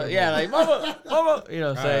 Yeah, like mama, you know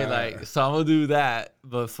what I'm saying? Alright. Like, so I'm gonna do that,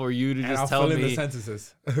 but for you to And just I'll tell fill in the me,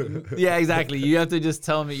 sentences. yeah, exactly. You have to just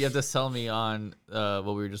tell me. You have to sell me on what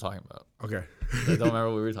we were just talking about. Okay. I don't remember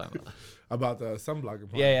what we were talking about. About the sunblock.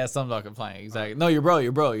 Yeah, sunblock applying. Exactly. No, your bro.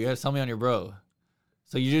 You have to tell me on your bro.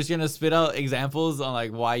 So you're just gonna spit out examples on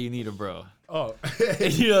like why you need a bro. Oh.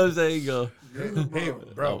 You know what I'm saying? Go. Hey,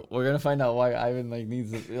 bro. Oh, we're gonna find out why Ivan like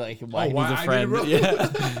needs like why he why needs a I friend. need a bro?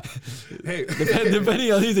 Yeah. Hey.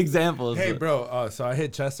 Depending on these examples. Hey, bro. So I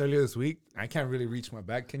hit chest earlier this week. I can't really reach my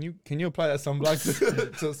back. Can you apply that sunblock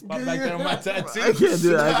to spot back there on my tattoo? I can't do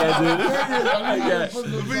that. I can't do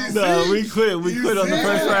it. No, we quit. We quit on the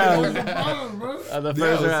first round. On the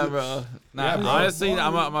first round, bro. Nah, Yeah, bro. honestly,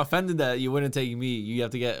 I'm offended that you wouldn't take me. You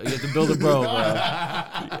have to build a bro,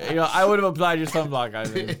 bro. You know, I would have applied your sunblock. I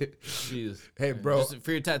mean, jeez. Hey, bro. Just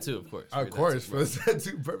for your tattoo, of course. Of course, for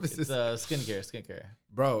tattoo purposes. It's skincare.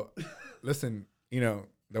 Bro, listen,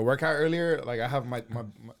 the workout earlier, like I have my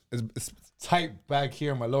it's tight back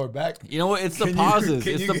here, my lower back. You know what? It's the Can you- pauses.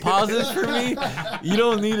 can It's you- the pauses for me. You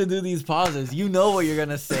don't need to do these pauses. You know what you're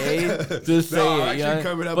gonna say. Just say No, I'm it. You actually know?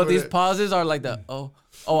 coming up But with these it. pauses are like the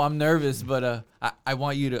I'm nervous, but I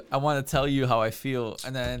want to tell you how I feel,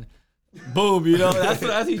 and then boom,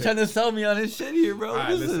 that's he's trying to sell me on his shit here, bro. All What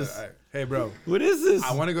right, is listen. this? All right. Hey, bro, What is this?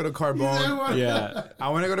 I want to go to Carbone. Yeah. I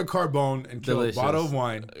want to go to Carbone and kill Delicious. a bottle of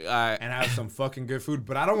wine All right. and have some fucking good food.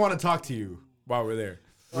 But I don't want to talk to you while we're there.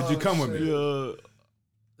 Would you come with me?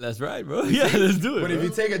 That's right, bro. Yeah, let's do it. But if bro.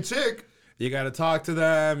 you take a chick, you gotta talk to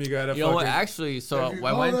them. You gotta. You know what? fucking- Actually, so If you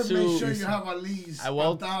I go went there, to. make sure you have at least I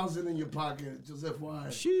won't- 1,000 in your pocket. Just FYI.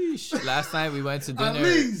 Sheesh. Last night we went to dinner. At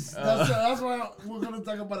least. That's why we're gonna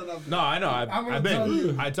talk about it after. No, I know. I'm gonna I've tell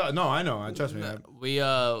you. been. No, I know. Trust me. We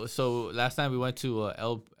so last night we went to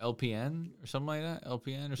LPN or something like that.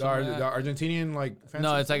 LPN or something like The that. Argentinian like. Fancy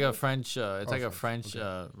No, it's like a food? French. It's like a French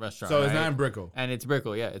restaurant. So it's right? not in Brickell. And it's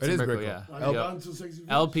Brickell, yeah. It's It in is Brickell, Brickell. yeah. Have you Yep. gone to Sexy Fish?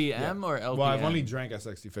 LPM or LPN? Well, I've only drank at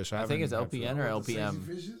Sexy Fish. I think it's haven't had LPN food. or Went to Sexy LPM.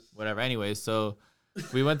 Fishes? Whatever. Anyway, so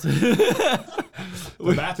we went to.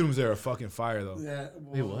 The bathrooms there are fucking fire though. Yeah.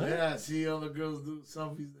 Well, Wait, what? Yeah, I see other girls do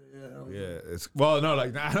selfies there. Yeah. Yeah, it's no,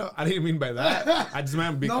 like I didn't mean by that. I just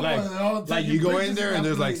meant No, but they're all like taking you go in pictures there in and that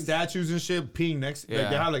there's like place. statues and shit peeing next. Like Yeah.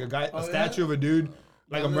 they have like a Oh, statue yeah? of a dude,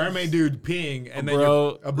 like a mermaid dude peeing, and then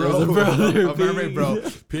bro. a bro, There's a bro there a mermaid peeing. bro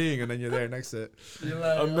peeing, and then you're there next to it. You're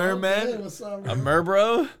like, A merman? okay, what's up, A bro?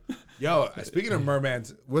 merbro? Yo, speaking of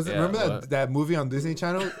mermaids, Yeah, remember what? that movie on Disney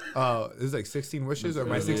Channel? It was like 16 Wishes or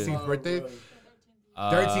my Really? 16th birthday.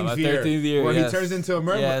 My 13th year, 13th year, where yes. he turns into a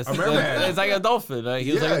mermaid. Yes, A merman. It's like a dolphin. Right?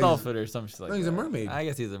 He was like Yeah, a he's- dolphin or some shit like No, he's a that. mermaid. I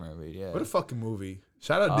guess he's a mermaid, yeah. What a fucking movie!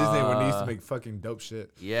 Shout out Disney when they used to make fucking dope shit.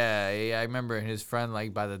 Yeah, I remember his friend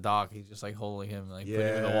like by the dock, he's just like holding him, like putting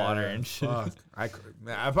him in the water and shit. Fuck. I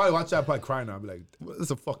probably watch that, I'd probably cry now. I'd be like, "This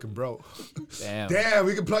is a fucking bro." Damn. Damn,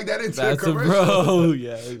 we can plug that into That's a a commercial. bro.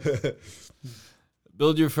 Yeah.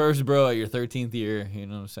 Build your first bro at your 13th year. You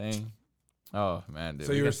know what I'm saying? Oh man, dude.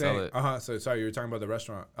 So we you were can sell saying, it. So sorry, you were talking about the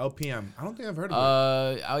restaurant LPM. I don't think I've heard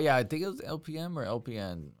of it. Oh yeah, I think it was LPM or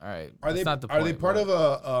LPN. All right, Are that's they not the are they point, part but of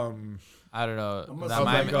a I don't know. I must The have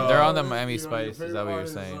Miami, like, they're on the Miami your Spice. Is favorite that what you're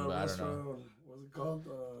artist, saying? But I don't know. restaurant, what's it called?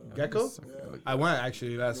 Gecko? Yeah. I went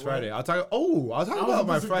actually last You Friday. went? I'll talk about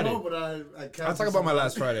my Friday. I'll talk about my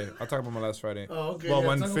last Friday. Oh, okay. Well, yeah,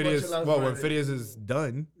 when talk about your Phineas, last when Friday. Phineas is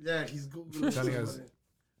done, Yeah, he's Googling. Telling us.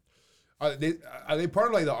 somebody. are they part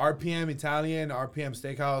of like the RPM Italian, RPM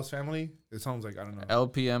Steakhouse family? It sounds like I don't know.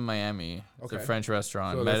 LPM Miami. It's a Okay. French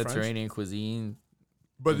restaurant, So they're French? Mediterranean cuisine.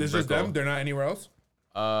 But it's just Brickell. them. They're not anywhere else.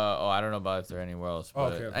 I don't know about if they're anywhere else. Oh,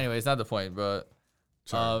 But okay. anyway, it's not the point. But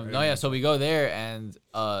Sorry, I no, didn't yeah. So we go there, and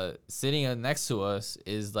sitting next to us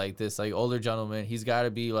is like this like older gentleman. He's got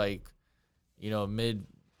to be like, in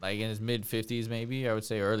his mid 50s maybe, I would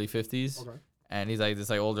say early 50s. Okay. And he's like this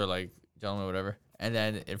like older like gentleman or whatever. And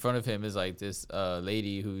then in front of him is like this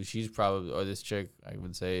lady who she's probably, or this chick I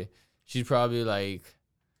would say, she's probably like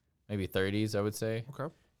maybe 30s I would say.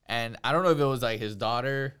 Okay. And I don't know if it was like his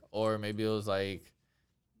daughter or maybe it was like,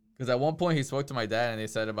 because at one point he spoke to my dad and they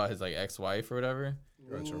said about his like ex-wife or whatever.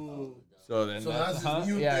 Gotcha. So then So that's his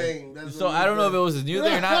new thing. That's So the I new don't know if thing. it was his new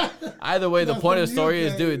thing or not. Either way, the That's point the of the new story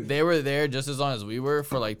is, thing. dude, they were there just as long as we were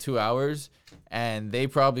for like 2 hours, and they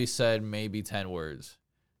probably said maybe 10 words,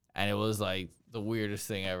 and it was like the weirdest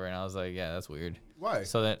thing ever. And I was like, yeah, that's weird. Why?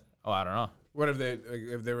 So that, I don't know. What if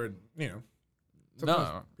they were No.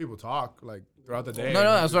 sometimes people talk like throughout the day. No,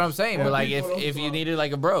 that's what I'm saying. Or But like, people don't if you talk. needed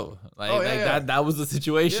like a bro, like, Oh, yeah, like yeah. that was the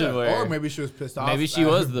situation Yeah. where Or maybe she was pissed off. maybe she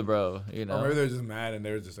was the bro, Or maybe they're just mad and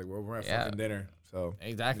they're just like, well, we're at Yeah. fucking dinner. So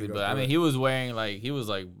Exactly, You go but I through mean, it. he was wearing he was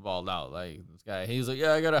like balled out, like this guy. He was like,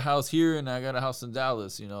 yeah, I got a house here and I got a house in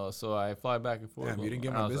Dallas, so I fly back and forth. Damn, you didn't get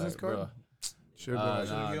And my I was business like, card? bro. should have been like,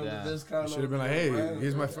 Nah, Give him damn. the discount should have been on like, hey, the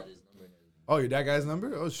here's my. Oh, your that guy's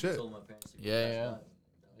number? Oh shit. Yeah.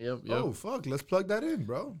 Yep. Oh fuck, let's plug that in,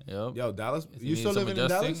 bro. Yep. Yo, Dallas, If you need still some living in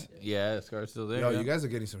adjusting, Dallas? Yeah, the scar's still there. Yo, yeah. you guys are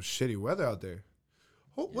getting some shitty weather out there.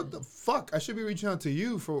 What the fuck? I should be reaching out to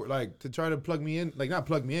you for like to try to plug me in, like not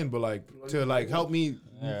plug me in, but like to like help me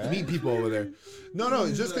meet people over there. No,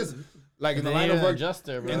 it's just because like in the line of work,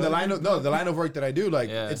 adjuster, bro. in the line of work that I do, like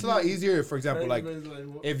Yeah. it's a lot easier. For example, like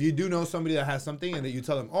what? if you do know somebody that has something and that you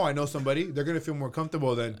tell them, oh, I know somebody, they're gonna feel more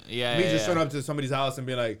comfortable than me just showing up to somebody's house and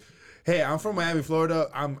be like, hey, I'm from Miami, Florida.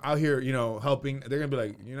 I'm out here, helping. They're gonna be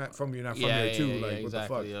like, you're not from here too. Like, what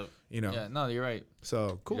exactly, the fuck? Yep. Yeah, no, you're right.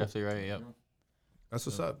 So cool. You're definitely right. Yep. That's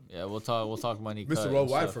what's up. Yeah, we'll talk money. cut Mr. and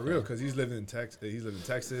Worldwide stuff, for real, because he's living in Texas. He's living in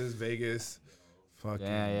Texas, Vegas. Fucking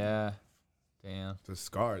Yeah. Damn. the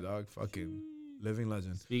Scar, dog. Fucking living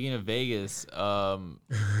legend. Speaking of Vegas,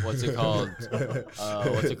 what's it called?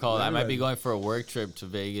 I might be going for a work trip to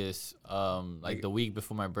Vegas, like the week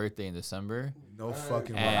before my birthday in December. No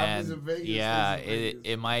fucking way. happens And in Vegas yeah, stays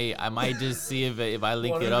in Vegas. I might just see if I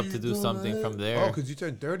link it Whatever up you to do do, something man. from Oh, there. because you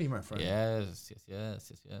turned 30, my friend. Yes.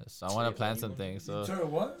 So I want to plan some things. So Turn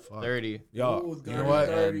what? Fuck. 30. Yo, Ooh, you know what?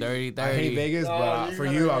 30. 30. I hate Vegas, No, but you for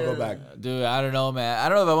gotta you, I'll go get- back. Dude, I don't know, man. I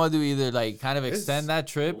don't know if I want to do either, like, kind of extend It's- that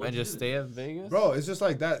trip and just stay at Vegas. Bro, it's just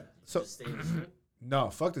like that. So, no,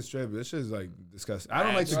 fuck this trip. This shit is like disgusting. I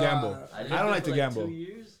don't like to gamble. I don't like to gamble. 2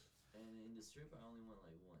 years, and in the strip, I only won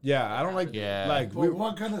like one. Yeah, I don't like. Yeah. Like But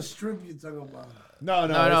what kind of strip you talking about? No,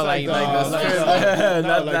 No, it's like the strip.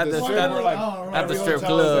 no, Not the the strip strip. where, like, At the every strip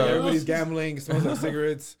hotel is, like, club. everybody's gambling. It smells like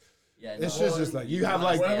cigarettes. Yeah, It's no, just like you have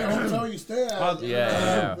like Whatever hotel you stay at,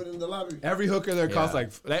 Yeah. put in the lobby. every hooker there costs Yeah.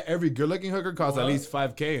 like every good looking hooker costs at What? least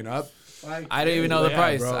 $5K and up. Like, I didn't even know the Yeah,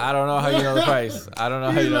 price. bro. I don't know how you know the price. I don't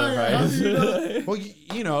know how you know the How do you price.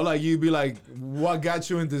 know? Well, like you'd be like, what got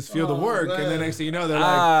you into this field of Oh, work? And then man. next thing you know, they're like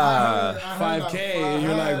Ah. 5K, and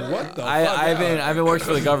you're like, what the fuck? I've been working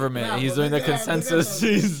for the government. Yeah, He's but doing the they got- consensus. they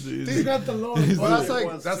He's- got the lowest Well, that's budget like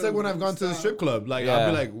ones, that's too. like when I've gone to the strip club. Like Yeah.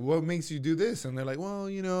 I'll be like, "What makes you do this?" And they're like, "Well,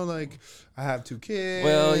 like I have 2 kids."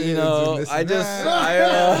 Well, and this I and just,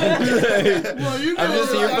 that." Well, you I'm know,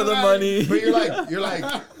 just here for the money. But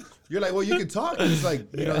you're like, well, you can talk. It's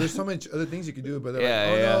like there's so much other things you can do. But they're Yeah,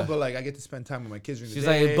 like, oh yeah. no, but like I get to spend time with my kids during the She's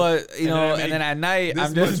day. like, but and then I and make then at night this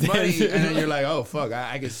I'm just much money, dancing. and then you're like, oh fuck,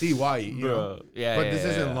 I can see why. You know? Bro, yeah, But yeah, this yeah,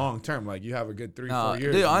 isn't yeah. long term. Like you have a good 3-4 No, years.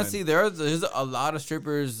 dude, and honestly, then- there's a lot of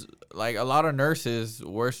strippers, like a lot of nurses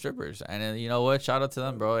were strippers, and then, you know what? Shout out to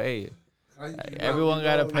them, bro. Hey, everyone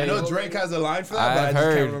gotta pay. I know Drake has a line for that, but I I've just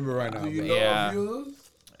heard. can't remember right now. Do you but- know Yeah. a few of those?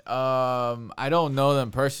 I don't know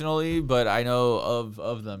them personally, but I know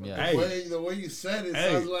of them. Yeah. Hey. The way you said it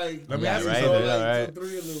Hey, sounds like let me Yeah, ask you right, something. dude, right. 2,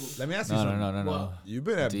 3 of them. Let me ask you No, something. no. What? You've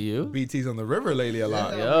been at Do you? BT's on the river lately a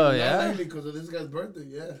lot. Yeah. Oh, yeah? Lately because of this guy's birthday,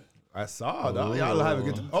 yeah. I saw. Dog. Y'all have a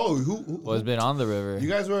good time. Oh, who Well, it's been on the river. you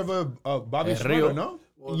guys were of Bobby El Schmurder, Rio. no?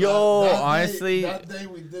 Well, Yo, that day- honestly- that day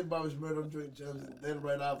we did Bobby's Murder Drink Champs. Then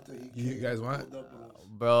right after he You came, guys he went? pulled up on us.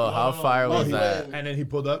 Bro, how fire Oh, was he that? went. And then he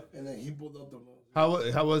pulled up. And then he pulled up the most.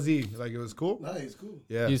 How was he? Like, it was cool? Nah, he's cool.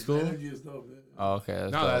 Yeah. He's cool. Energy is dope, man. Oh, okay.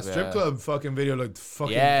 That's No, dope, that strip yeah. club fucking video looked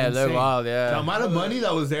fucking Yeah, insane. they're wild. The Yeah. amount of money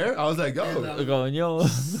that was there, I was like, And, yo, They're going, yo.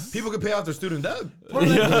 people could pay off their student debt. Put it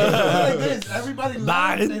like this. Everybody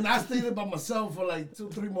laughed, Biden. and I stayed there by myself for like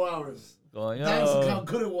 2-3 more hours. Going, That's how yo.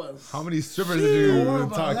 good it was. How many strippers did Don't you worry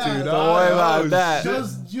about talk that. to? Don't dog? worry about Oh, that. shit.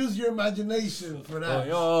 Just use your imagination for that.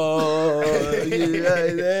 Yo. Just use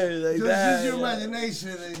your Yeah, imagination.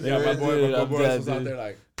 And Yeah, my boy, Dude, my I'm boy dead, was out dude. there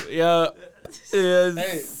like, Yeah.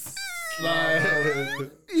 Yes. hey, like,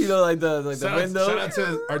 You know, like the shout window. shout out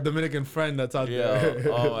to our Dominican friend that's out Yeah. there.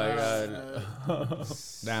 Oh my god.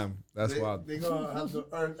 Damn, that's they, wild. They're going to have to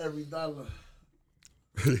earn every dollar.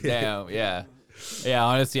 Damn. Yeah. Yeah.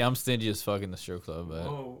 Honestly, I'm stingy as fuck in the strip club, but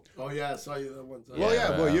Oh yeah, I saw you that one time. Well, yeah, Yeah,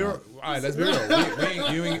 well, bro. you don't. All right, let's be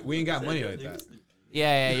real. We ain't got money like that.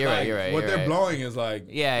 yeah, you're right. You're right. What you're they're right. blowing is like,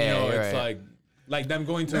 Yeah, you yeah, know, you're it's right. like them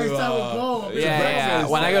going to. Next time we go, to Yeah, yeah.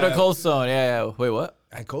 breakfast, When I go to Cold Stone, yeah. Wait, what?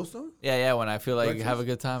 at Cold Stone. Yeah, yeah. When I feel like Breakfast? have a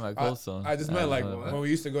good time at Cold Stone. I just meant like when we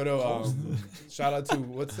used to go to. Shout out to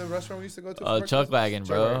what's the restaurant we used to go to? for Chuck breakfast? Wagon, Chuck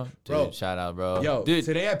bro. Wagon. Dude, Bro. shout out, bro. Yo, dude.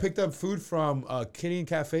 today I picked up food from Kitty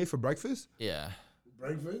Cafe for breakfast. Yeah.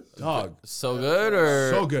 Breakfast? Dog, So good or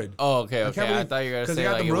so good. Oh, okay, can't okay. I believe- thought you were gonna 'cause they say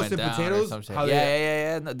got like them it went roasted down potatoes, or some shit. how Yeah, they-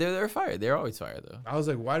 yeah. No, they're fire. They're always fire though. I was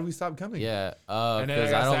like, why did we stop coming? Yeah, And then because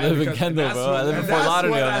got I don't sad live in because Kendall, that's bro. I what- live in and Fort that's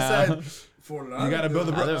Lauderdale what I now. said. Fort You gotta build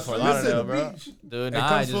a I live in Fort Lauderdale, bro. Dude, nah, I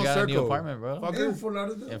comes just full got a new circle. apartment, bro. Fucker. In Fort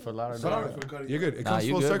Lauderdale? In Fort Lauderdale. Sorry bro. for cutting You're good. It Nah, comes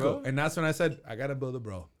you full good, circle, bro. and that's when I said I gotta build a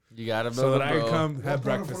bro, You gotta build so a that I bro. can come What have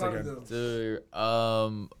part of breakfast Fort again. Lauderdale? Dude,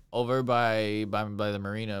 over by the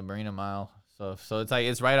Marina Mile. So it's like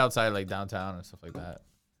it's right outside like downtown and stuff like that.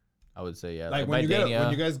 I would say, yeah. Like by when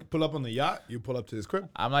Dania. you guys pull up on the yacht, you pull up to his crib.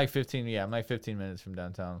 I'm like 15 minutes from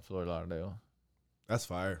downtown Fort Lauderdale. That's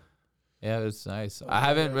fire. Yeah, it's nice. I yeah,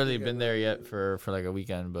 haven't I really think I been know there you yet for like a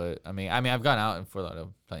weekend, but I mean I've gone out in Fort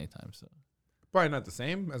Lauderdale plenty of times. So Probably not the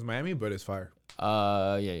same as Miami, but it's fire.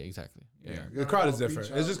 yeah, exactly. Yeah, Yeah. the crowd is Beach different.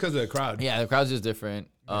 house. It's just because of the crowd. Yeah, the crowd's just different.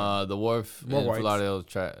 The wharf More in whites. Fort Lauderdale,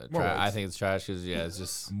 More I whites. think it's trash because it's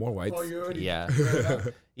just More whites. Oh, you already yeah,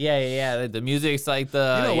 yeah. Like, the music's like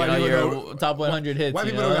the You know, white people your don't- top 100 hits. White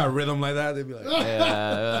you people know? don't got rhythm like that. They be like,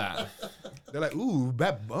 Yeah. they're like, ooh,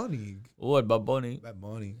 Bad Bunny, What Bad Bunny? Bad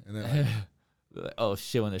Bunny, and then like, Oh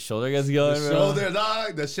shit! When the shoulder gets going, the bro. shoulder,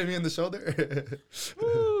 dog, the shimmy in the shoulder.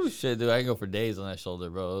 Ooh, shit, dude, I can go for days on that shoulder,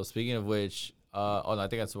 bro. Speaking of which, no, I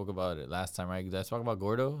think I spoke about it last time, right? Did I talk about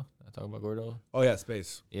Gordo? Did I talk about Gordo? Oh yeah,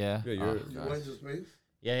 space. Yeah. Yeah, you're- Oh, You gosh. went to space?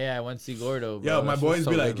 Yeah, I went to see Gordo. Bro. Yo, That my shit was boys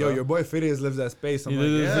so be like, good, yo, bro. your boy Phineas lives that space. I'm He like,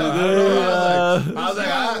 lives yeah, that I don't know. space. I was like,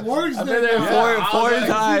 Yeah, works I've there been there now. four I was like,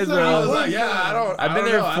 times, I I bro. was like, yeah, I don't. I've I been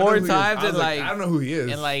don't there know. I don't know 4 who he is. times I was in, like- I don't know who he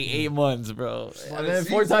is. In like 8 months, bro. I've But been it there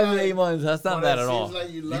 4 seems times in like- 8 months. That's not But bad it at all. seems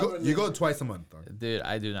like you you go twice a month. Though. Dude,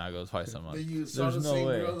 I do not go twice a month. Did you saw There's the no same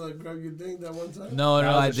way. girl that grabbed your thing that one time? No, That no,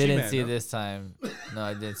 was I a didn't She-Man, see it no? this time. No,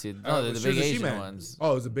 I didn't see it. Oh, No, they're the she was big a Asian She-Man. ones.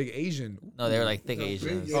 Oh, it was a big Asian. No, they were like thick The big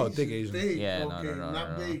Asians. Oh, thick Asian. Thick. Yeah, no, okay, no, no,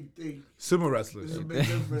 not no. big, thick. Sumo wrestlers. There's a big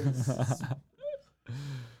difference.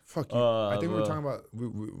 Fuck you. I think we were bro. talking about we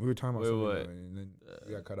were talking about Wait, something, what? and then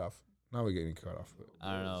we got cut off. Now we're getting cut off.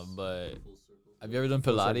 I don't know, but have you ever done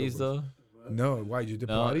Pilates though? No, why you did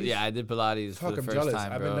No, Pilates? yeah, I did Pilates Fuck, for the I'm first jealous.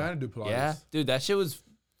 time, I've bro. been dying to do Pilates. Yeah, dude, that shit was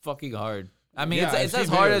fucking hard. I mean, Yeah, it's I've as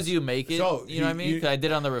seen hard videos. as you make it. So, you know what I mean? you- 'Cause I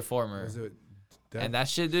did it on the Reformer, Was it and that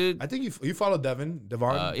shit, dude. I think you follow Devon.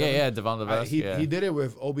 Yeah, Devon I, Levesque. he yeah. he did it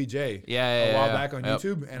with OBJ. Yeah, a while yeah. back on Yep.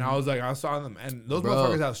 YouTube, and I was like, I saw them, and those Bro.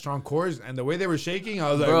 motherfuckers have strong cores, and the way they were shaking,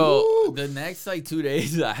 I was like, Bro, Woo! the next like 2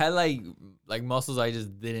 days, I had like muscles I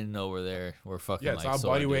just didn't know were there. Were fucking yeah, it's like all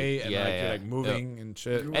sore, body dude. weight and Yeah, like yeah. you're like Yep. moving and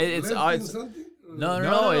shit. You It's- lifting it's- something?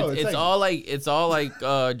 No, it's it's like- all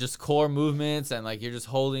like just core movements and like you're just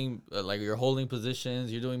holding like you're holding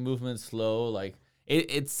positions. You're doing movements slow. Like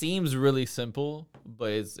it seems really simple,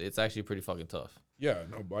 but it's actually pretty fucking tough. Yeah,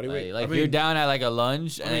 no body weight. Like I mean, you're down at like a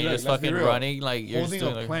lunge and I mean, then you're like, just let's be fucking real. running. Like you're just holding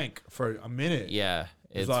doing a like, plank for a minute. yeah,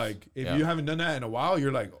 It's like if yeah. you haven't done that in a while,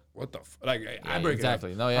 you're like, what the like I break exactly.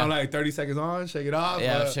 it up. No, yeah. I'm like 30 seconds on, shake it off.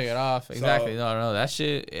 Yeah, shake it off. Exactly. so- No, that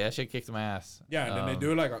shit kicked my ass. Yeah, and then they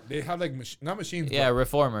do it like they have like not machines. Yeah, but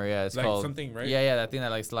Reformer. Yeah, it's like called something, right? Yeah, that thing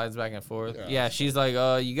that like slides back and forth. Yeah. Yeah, she's like,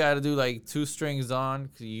 you got to do like 2 strings on.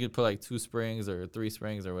 'Cause you could put like 2 springs or 3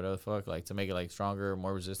 springs or whatever the fuck, like to make it like stronger,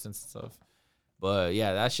 more resistance and stuff. But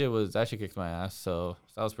yeah, that shit kicked my ass. So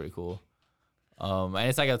that was pretty cool. And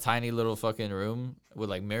it's like a tiny little fucking room with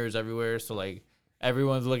like mirrors everywhere. So like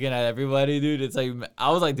everyone's looking at everybody, dude. It's like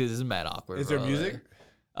I was like, dude, this is mad awkward. Is there bro. music?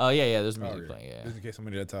 Like, yeah. There's music playing. Yeah. Just in case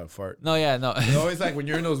somebody lets out a fart. No, yeah, no. It's always like when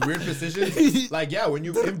you're in those weird positions, like when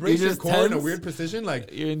you embrace your just core in a tense. weird position, like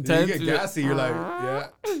You're you intense. get gassy. You're like, yeah,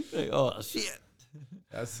 Like, oh shit,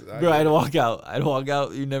 that's. bro. I'd walk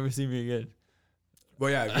out. You never see me again. Well,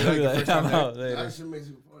 yeah, if you're like the Like, first time I'm there. out later. That shit makes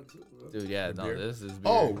you fart too, bro. Dude, yeah, no, beer? this is.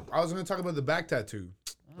 Oh, weird. I was gonna talk about the back tattoo.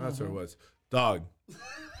 That's what it was. Dog. Yeah.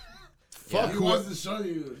 Fuck He who. wants to show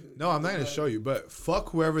you. No, I'm not gonna show you, but fuck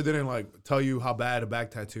whoever didn't like tell you how bad a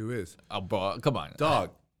back tattoo is. Oh, bro, come on,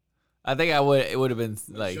 Dog. I think I would. It would have been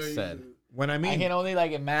like Show you- said. When I I mean, can only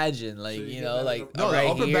like imagine, like So you you get know, that like no, right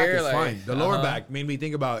the upper here, back is like, fine. The lower uh-huh. back made me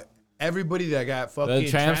think about everybody that got fucking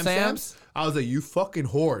tramp tramp stamps? stamps. I was like, you fucking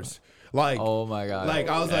whores. Like, Oh my god. like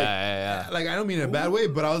I was like, yeah. like I don't mean in a bad way,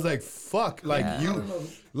 but I was like, fuck, like Yeah.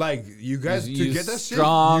 you guys to You get that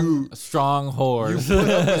strong, shit, strong you whores. put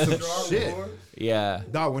up with some Strong shit. board. yeah.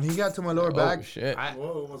 Dog, when he got to my lower back, Oh shit.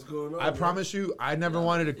 Whoa, what's going on? I promise you, I never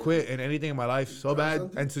wanted to quit in anything in my life so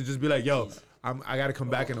bad, and to just be like, yo, I gotta come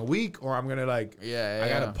back in a week, or I'm gonna like, Yeah, I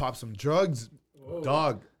gotta yeah. pop some drugs.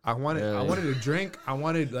 Dog, I wanted Yeah. to drink. I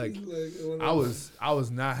wanted like, I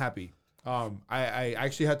was not happy. I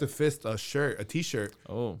actually had to fist a t-shirt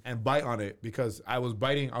Oh. and bite on it because I was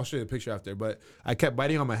biting. I'll show you the picture after, but I kept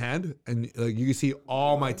biting on my hand, and like you can see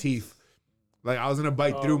all my teeth. Like I was gonna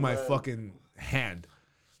bite through my fucking hand.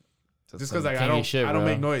 Just because like I don't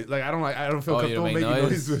make noise. Like I don't feel Oh, you comfortable don't make making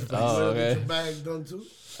noise? noise with. Oh, Get okay. your bag done too.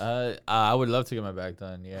 I would love to get my back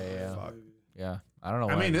done. Yeah. Fuck. Yeah. I don't know.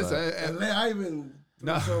 I mean, when, it's but- And let Ivan.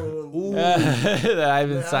 No. Ooh. I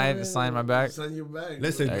haven't signed my back. Sign your bag.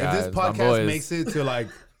 Listen, Yeah, if this guys, my podcast boys. makes it to like,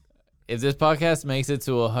 If this podcast makes it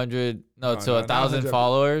to 100, No, to no, 1,000 not 100.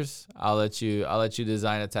 followers, I'll let you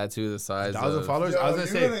design a tattoo the size 1,000 of. followers, Yo, I was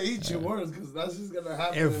you're gonna gonna say, eat your words because that's just gonna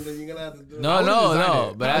happen, If- and then you're gonna have to do it. No, I would design no,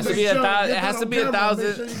 it. but it has to Make be a sure- thousand. get It has that to on be a camera. thousand.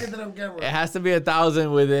 Make sure you get that on camera. It has to be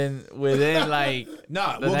 1,000 within like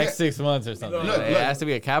nah, the we'll next get, 6 months or something. Look, It look. has to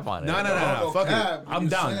be a cap on it. no, No, fuck cap. it. I'm You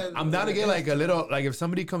down. said- I'm down to get like a little, like if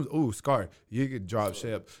somebody comes, ooh, Scar, you could drop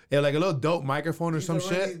shit up. Yeah, like a little dope microphone or He's some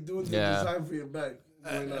already shit. doing the Yeah. design for your bag.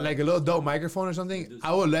 Like a little dope microphone or something,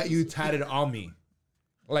 I will let you tat it on me.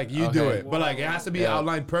 Like you do Okay. it, but like it has to be Yeah.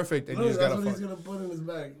 outlined perfect, and you Look, just that's gotta. what he's Fuck. gonna put in his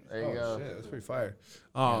bag. There you Oh go. shit, that's pretty fire.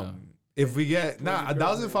 If we get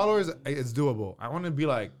 1,000 followers, it's doable. I want to be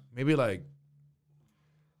like maybe like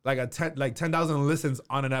a 10,000 listens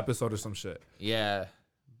on an episode or some shit, Yeah.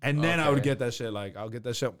 and then I would Okay. get that shit. Like I'll get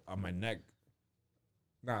that shit on my neck.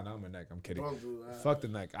 Nah, not on my neck. I'm kidding. Don't do that. Fuck the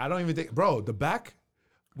neck. I don't even think, bro. The back.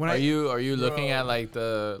 When Are you looking Bro. at like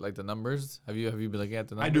the numbers? Have you been looking at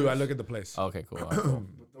the I numbers? do. I look at the place. Okay, cool. Alright, cool.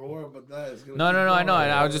 But don't worry about that. It's gonna No, keep I know.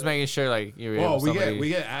 going. I was just making sure like you were. Well, able we somebody-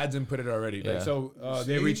 get ads inputted already. Yeah. Like so,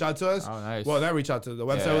 they See? reach out to us. Oh, nice. Well, they reach out to the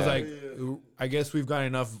website. Yeah. Was like, Yeah. I guess we've got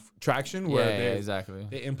enough traction where yeah, they exactly.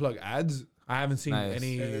 they inplug ads. I haven't seen Nice.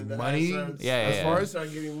 any And then the money ads start- Yeah, as yeah, far yeah. as.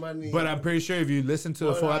 Start getting money. But I'm pretty sure if you listen to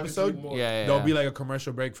the Well, full obviously episode, more. Yeah, there'll be like a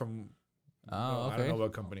commercial break from. Oh, I don't okay. know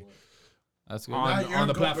what company. That's good. on- Not your on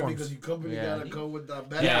the company, platforms. because your company Yeah. gotta go with that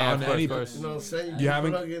bag. Yeah, on of any- course. You know what I'm saying? You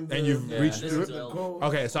haven't- plug in and you've Yeah. reached This through. is it? the code.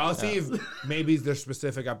 Okay, so I'll see if maybe there's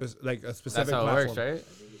specific like a specific That's how it platform. works, right?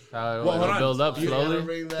 How Well, hold it'll on. build up You- slowly.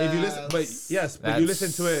 If you listen, but yes, but you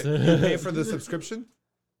listen to it, you pay for the subscription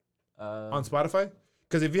on Spotify.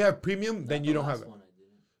 Because if you have premium, then you don't have. One I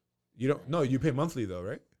didn't. You don't. No, you pay monthly though,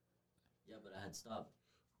 right? Yeah, but I had stopped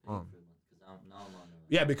paying for it because now I'm on.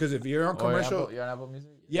 Yeah, because if you're on commercial, You're on Apple Music.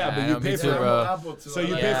 Yeah, but I you know, pay me for- too, bro. Apple too. so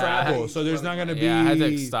you I pay like for Yeah. Apple. So there's not gonna be. Yeah, I had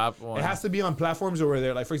to stop one. It has to be on platforms where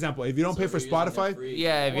they're like, for example, if you don't pay for Spotify,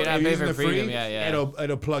 Yeah, if you're if not you're paying using for the freedom, free, yeah.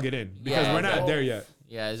 it'll plug it in because Yeah, we're not exactly. there yet.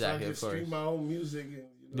 Yeah, So I exactly, can of course. stream my own music. And,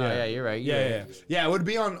 No, yeah, you're right. Yeah. It would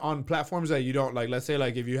be on platforms that you don't like. Let's say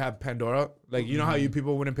like if you have Pandora, like you know how you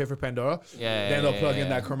people wouldn't pay for Pandora, Yeah, then they'll yeah, plug yeah. in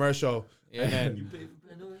that commercial, Yeah. and then Pay for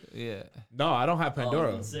Pandora? Yeah. no, I don't have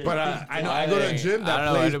Pandora, insane. but I know I go to a gym I that don't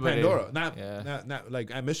know plays anybody. Pandora. Yeah. Not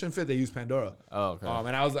like at Mission Fit they use Pandora. Oh, okay.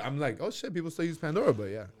 And I'm like, oh shit, people still use Pandora, but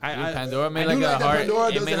yeah, Dude, Pandora made I do like a like that hard. Pandora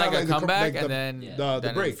It doesn't made like have, a like, the comeback, like, and the- then the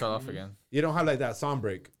then break. it fell off again. You don't have like that song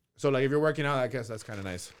break. So like if you're working out, I guess that's kind of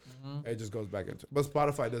nice. Mm-hmm. It just goes back into. But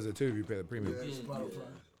Spotify does it too if you pay the premium. yeah, Spotify.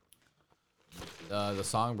 The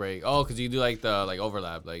song break. Oh, because you do like the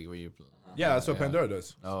overlap, like where you. Yeah, that's what Yeah. Pandora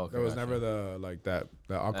does. Oh, okay. There was gotcha. never the like that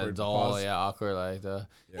awkward That's all, pause. yeah, awkward like the.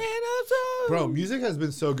 Bro, music has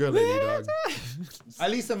been so good lately, dog. At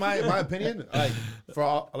least in my opinion, like for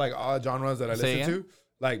all genres that I Say listen again? to,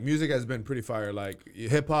 like music has been pretty fire. Like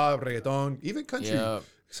hip hop, reggaeton, even country. Yeah.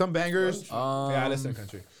 Some bangers. Yeah, I listen Um, to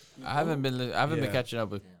country. I haven't been Yeah. catching up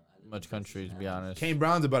with much country, to be honest. Kane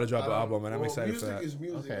Brown's about to drop an album, and I'm excited for music that. is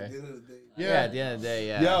music Okay. at the end of the day. Yeah, at the end of the day,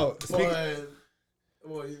 yeah. Yo,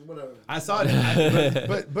 Whatever. I saw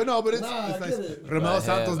it, but no, but it's Nah, I nice. get it. Romeo But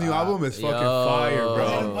Santos' hell, new album is fucking fire, I got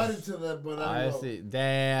bro. invited to that, but I I don't know. see.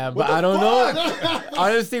 Damn, What but I the don't know. fuck?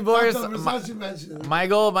 Honestly, I boys, thought Versace mentioned it. my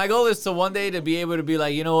goal is to one day to be able to be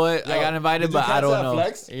like, you know what, I Yo, got invited, did you but I catch don't that know.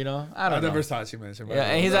 flex? You know, I I don't know. never Versace mentioned. Yeah,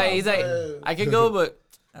 and he's like, I can go, but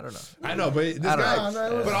I don't know. I know, but this I don't guy,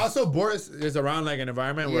 know. but also Boris is around like an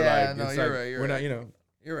environment where Yeah, like no, it's you're like right, you're we're not, right. you know,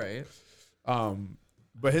 You're right.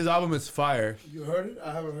 but his album is fire. You heard it?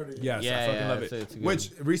 I haven't heard it yet. Yes, Yeah, I fucking yeah, love it's it. good.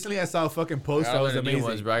 Which recently I saw a fucking post I that gotta was learn the new amazing.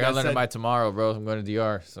 ones, bro. I gotta that learn it said- by tomorrow, bro. I'm going to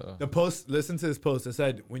DR, so. The post, listen to this post. It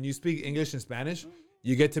said, when you speak English and Spanish,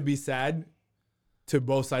 you get to be sad to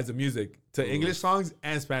both sides of music, to English songs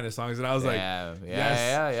and Spanish songs. And I was like, yeah,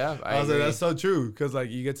 yes. yeah. I was agree. like, that's so true. Because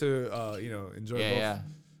like you get to, enjoy both, yeah.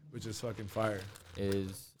 which is fucking fire. It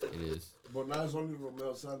is. But now it's only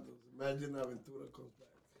Romeo Santos. Imagine Aventura comes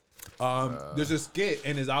back. There's a skit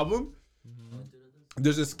in his album. Mm-hmm.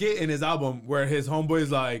 There's a skit in his album where his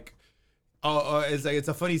homeboy's like, it's like, it's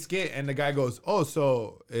a funny skit. And the guy goes,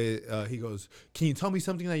 he goes, can you tell me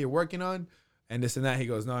something that you're working on? And this and that. He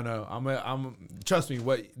goes, no, I'm trust me,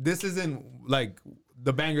 this isn't like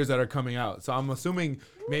the bangers that are coming out. So I'm assuming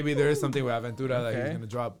maybe there is something with Aventura that he's Okay. gonna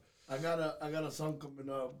drop. I got a song coming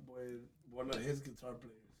up with one of his guitar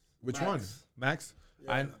players. Which Max. one? Max?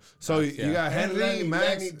 Yeah. So Max, you yeah. got And Henry, Max,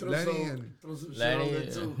 Lenny threw Lenny, some, and threw some shit on there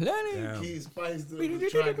too. yeah. He spiced the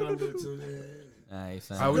track on there too. Yeah.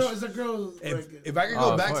 Nice. I wish- It's a girl. if I could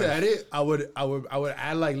go of back to course. edit, I would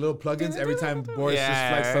add like little plugins every time Boris Yeah.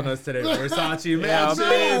 just flexed on us today. Versace Yeah, Mansion,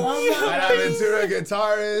 and Aventura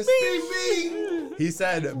guitarist. He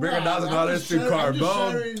said, bring $1,000 to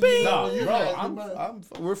Carbone. No, bro,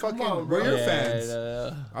 we're fucking, on, we're bro. your Yeah,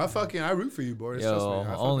 fans. I root for you, Boris. Trust me. Yo, I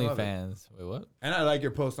fucking love it. OnlyFans. Wait, what? And I like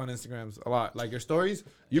your posts on Instagrams a lot. Like your stories,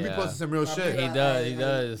 you be Yeah. posting some real shit. He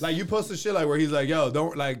does. Like you post the shit like where he's like, yo,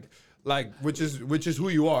 don't like which is who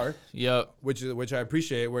you are, Yup. which I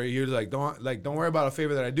appreciate. Where you're like, don't worry about a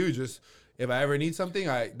favor that I do. Just if I ever need something,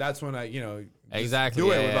 that's when I just Exactly.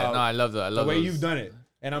 do it yeah, without No, I love that. I the love way those. you've done it.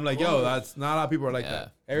 And I'm like, yo, that's not a lot of people are like Yeah.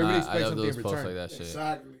 that. Everybody Nah, I expects love something in those posts return. like that shit.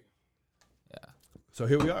 Exactly. So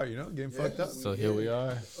here we are, getting fucked up. So here we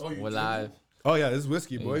are. Oh, you We're did? live. Oh yeah, this is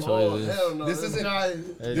whiskey, boy. enjoy Oh, this. hell no. This isn't- guy.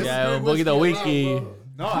 This Yeah, is Boogie the whiskey Wiki. a lot, bro.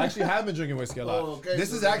 No, I actually have been drinking whiskey a lot. Oh, okay, This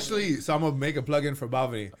so is then- actually, so I'm gonna make a plug-in for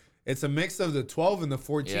Bavani. It's a mix of the 12 and the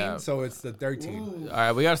 14, Yeah. so it's the 13. Ooh. All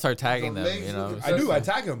right, we gotta start tagging them. amazing. You know. I do. I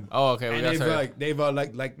tag them. Oh, okay. We And gotta they've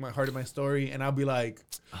start. like my heart of my story, and I'll be like,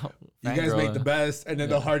 you guys fangirling. make the best, and then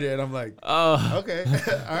they'll heart it, and I'm like, Oh. okay,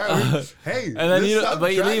 all right. Hey, And then this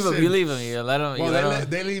but you leave them. traction. You leave them. You let them. Well,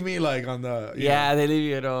 they leave me like on the Yeah, they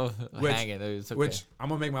leave you Which- hanging. It's okay. Which I'm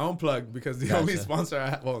gonna make my own plug because the Gotcha. only sponsor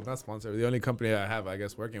I have, well, not sponsor, the only company I have, I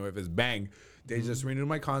guess, working with is Bang. They just renewed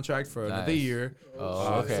my contract for another Nice. year.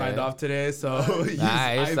 Oh, okay. Signed off today, so use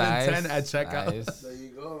Nice, Ivan10 nice. at checkout. Nice. There you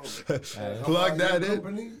go. Plug that in.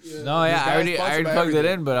 Company? Yeah. No, yeah, This I guy's already sponsored by plugged it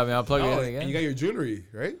everything. in, but I mean, I'll plug Oh, it in and you got again. your jewelry,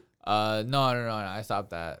 right? No, I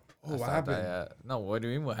stopped that. Oh, I what stopped happened? That, yeah. No, what do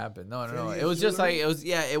you mean? What happened? No. Trading It was just like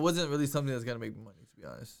jewelry? it wasn't really something that's gonna make money, to be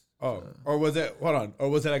honest. Oh, or was it? Hold on. Or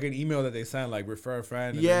was it like an email that they sent, like refer a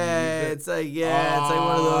friend? and Yeah, then you used it? it's like it's like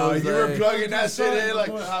one of those. You were like, plugging that shit in, like,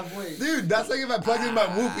 Do it halfway. dude. That's like if I plugged in my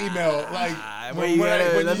Whoop email, like. Wait, you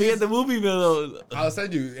gotta, when let you me use- get the movie bill. I'll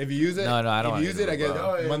send you if you use it. No, I don't If wanna you use get it, I the get Whoop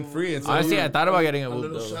bill. a month free. And so Honestly, I thought about getting a A Whoop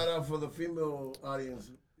little bill. shout out for the female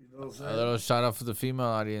audience. You know what I'm saying? A little shout out for the female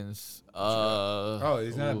audience. Oh,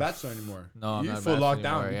 he's not a oof. bachelor anymore. No, I'm you not a full bachelor lockdown.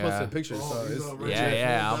 anymore, You yeah. posted pictures, Oh, so he's it's already-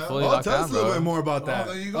 Yeah, I'm fully Oh, locked tell us down, a little bro. bit more about that.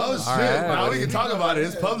 there you go. Oh shit! All right, Now we buddy. can talk about it.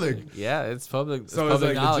 It's public. Yeah, it's public. It's So it's,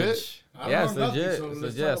 public like, knowledge. legit? I Yeah, don't it's know nothing, legit. so It's let's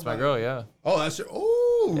legit. talk It's my about girl. it. Yeah. Oh, that's your.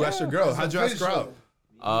 Oh, that's your girl. That's How'd you ask her out?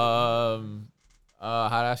 official. How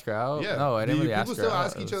to ask her out? Yeah. No, I didn't Do really ask people her still out.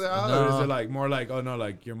 ask It each was- other out, no. or is it like more like, oh no,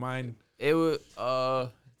 like your mind? It was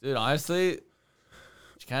dude. Honestly,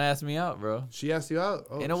 she kind of asked me out, bro. She asked you out.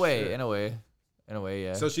 Oh, in a way, shit. in a way,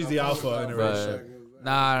 yeah. So she's the alpha in the But- relationship.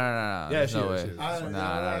 Nah. Yeah, There's she no is, way. she is.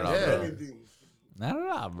 Nah, Yeah. Anything.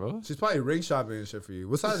 Nah, bro. She's probably ring shopping and shit for you.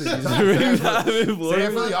 What size is you? Ring Say shopping it for for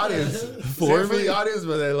me? the audience. Say For it for me? the audience,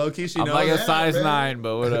 but then low key she I'm knows. like a Yeah, size man. 9,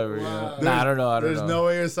 but whatever. Wow. Yeah. Nah, I don't know. There's no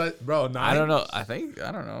way you're size, bro. 9? I don't know. I think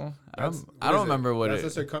I don't know. I That's- don't what is it? remember what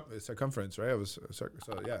That's it. a circumference, right? It was so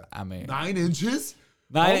yeah. I mean, 9 inches.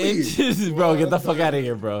 9 Holy- inches, bro. Get the fuck out of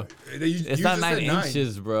here, bro. You It's you not just 9 said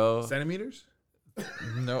inches, bro. Centimeters.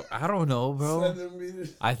 No, I don't know, bro.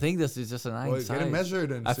 Centimeters. I think this is just a nice Well, get size. it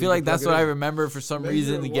measured. And I so feel you like can plug that's it what I in. remember for some Measure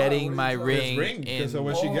reason what? getting What my are you ring. ring. in- So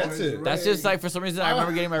when she gets it's it, that's just like for some reason I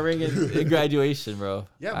remember getting my ring in graduation, bro.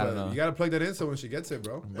 yeah, I don't but know. you gotta plug that in so when she gets it,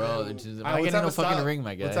 bro. Bro, I'm Alright, not getting no fucking ring,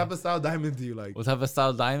 my guy. What type of style diamond do you like? What type of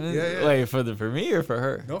style diamond? Yeah, yeah. Wait, for me or for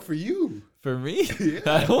her? No, for you. For me? Yeah.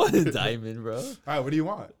 I don't want a diamond, bro. All right, what do you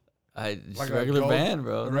want? Just Like a regular gold- band,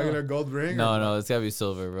 bro. A no. regular gold ring? No, or- no, it's gotta be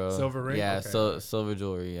silver, bro. Silver ring? Yeah, Okay. silver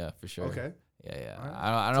jewelry, yeah, for sure. Okay, Yeah, yeah. Alright.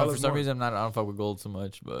 I don't Tell know. For us some more. reason, I don't fuck with gold so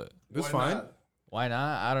much, but that's Why fine. not? why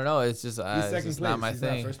not? I don't know. It's just, He's it's second just place. not my He's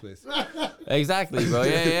thing. not first place. Exactly, bro.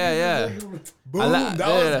 Yeah, yeah, yeah. Boom! la- That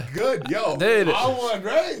was dude. good, yo. Dude. I won,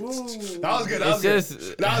 right? Ooh. That was good. That was It's good.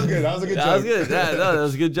 just- That was good. That was a good joke. That was good. Yeah, no, that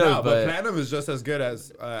was a good joke. No, but but platinum is just as good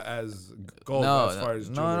as gold no, as far as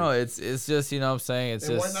no, jewelry. no. It's just, you know what I'm saying. It's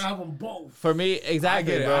And why just not have them both? for me,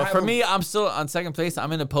 exactly, get it. I bro. have For a- me, I'm still on second place.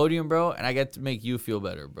 I'm in the podium, bro, and I get to make you feel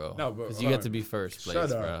better, bro. No, but because you hold get on. to be first place,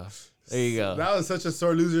 Shut up. bro. There you go. That was such a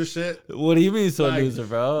sore loser shit. What do you mean, so Like, loser,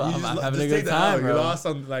 bro? You I'm just having a just good take the L. time, You bro. lost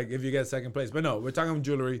on like if you get second place, but no, we're talking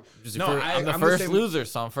jewelry. No, I'm the I'm first same- loser,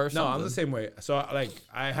 so I'm first. No, I'm something. the same way. So like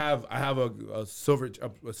I have a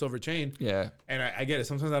silver chain, Yeah. and I get it.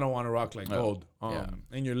 Sometimes I don't want to rock like Oh, gold. yeah.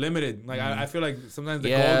 And you're limited. Like I feel like sometimes the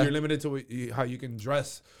Yeah. gold you're limited to how you can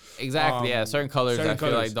dress. Exactly. Yeah. Certain colors certain I feel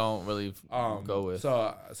colors. like don't really go with.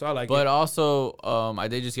 So I like But it. also, I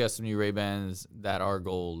did just get some new Ray-Bans that are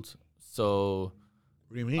gold. So,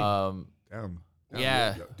 What do you mean? Damn.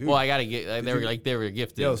 yeah. Dude. Well, I gotta get. Like, you- they were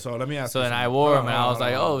gifted. Yo, so let me ask. So you then I something. wore Hold them, on, and I hold was on,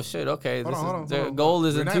 like, hold on. "Oh shit, okay, Hold this on, hold on, is hold on. gold We're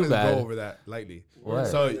isn't not too gonna bad." Go over that lightly. What?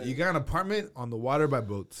 So you got an apartment on the water by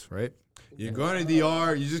boats, right? You're going to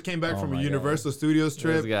DR. You just came back Oh from a my God. Universal Studios This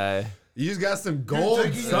trip. guy. You just got some You gold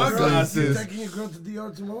taking your girl- You sunglasses. taking your girl to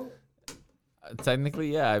DR tomorrow?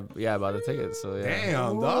 Technically, yeah, I bought the ticket. So yeah.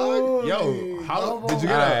 Damn, dog. Yo, Holy how no, did you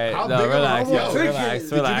get All a right, how no, big relax, of a yo, yo, ticket. relax, Did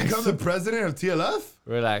you relax, become the president of TLF?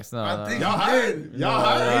 relax. No, I no. think Y'all he hired? did. Y'all No,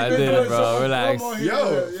 hired? no, I He's been didn't, doing bro. so much Relax. promo here.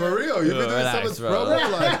 Yo, Yeah. for real, you've been doing Relax, so much bro.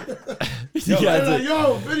 promo. Like, You They're guys like, are-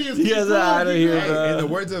 yo, videos. You keep guys are going, outta keep here, going.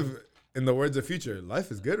 bro. in the words of Future,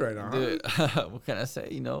 life is good right now. Huh? Dude, what can I say?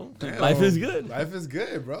 You know, Damn. life is good. Life is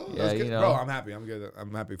good, bro. Yeah, That's good. you know. Bro, I'm happy. I'm good.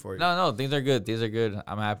 I'm happy for you. No, no, things are good. Things are good.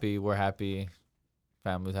 I'm happy. We're happy.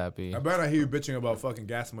 Family's happy. I better not hear you bitching about fucking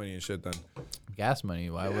gas money and shit then. Gas money.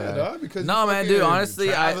 Why would Yeah, I? dog, because No, you man, dude. fucking Honestly,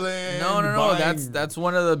 traveling, no. buying- That's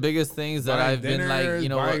one of the biggest things that buying I've been like, dinners, you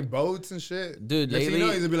know buying what? boats and shit. Dude, Next thing you know,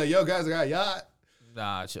 lately- he's gonna be like, yo, guys, I got a yacht.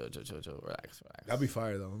 Nah, chill. Relax. That'd be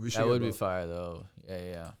fire though. We should That get would a be boat. fire though.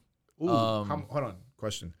 Yeah. Ooh, Um, hold on.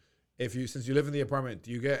 Question: since you live in the apartment, do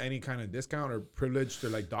you get any kind of discount or privilege to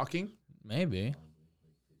like docking? Maybe.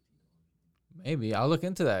 I'll look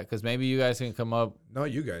into that because maybe you guys can come up No,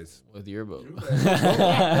 you guys. with your boat.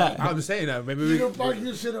 I'm just saying that maybe You we can park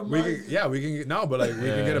your shit on we mine. can yeah we can get, no, but like we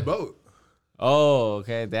can get a boat. Oh,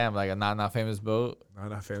 okay. Damn, like a not famous boat. No,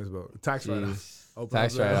 not famous boat. Tax write off. Jeez.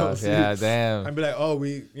 Tax write-offs. LLC. Yeah, damn. I'd be like, oh,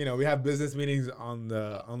 we have business meetings on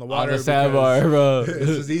the On water. the sandbar, because bro. It's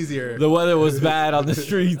just easier. The weather was bad on the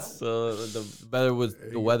streets, so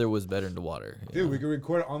the weather was better in the water. you Dude, know? we can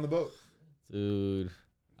record it on the boat Dude,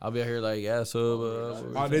 I'll be out here like, yeah,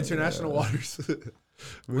 so on international waters.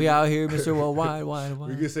 we out here, Mr. Worldwide, wide.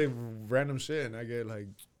 We can say random shit and I get like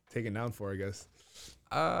taken down for, I guess.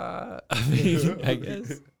 I mean, I guess.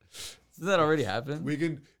 Doesn't that already happen? We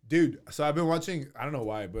can, dude. So I've been watching. I don't know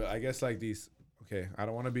why, but I guess like these. Okay, I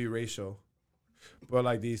don't want to be racial, but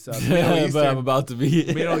like these Middle but I'm Eastern, about to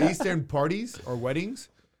be. Middle Eastern parties or weddings,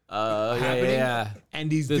 happening, yeah. and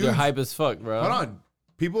these Dude, dudes. they're hype as fuck, bro. Hold on,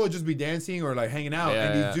 people will just be dancing or like hanging out,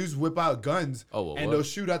 and Yeah. these dudes whip out guns Oh, and what? they'll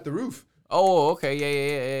shoot at the roof, Oh, okay,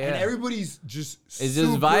 yeah. and everybody's just It's just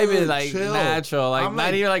super vibing, like chill. natural, like I'm not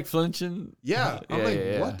like, even like flinching. yeah. I'm Yeah, like, yeah,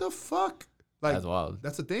 yeah. what the fuck? Like That's wild.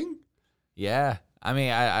 that's a thing. Yeah, I mean,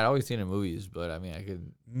 I'd always seen it in movies, but I mean, I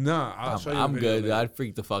could. Nah, I'll show you. a I'm video good. later. I'd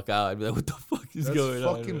freak the fuck out. I'd be like, what the fuck is That's going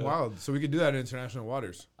on? fucking bro? wild. So we could do that in international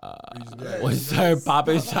waters. We start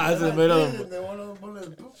popping shots in the middle of They want to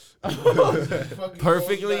bullet.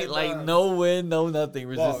 perfectly, like no wind, no nothing,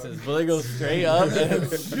 resistance. Bullet goes straight up and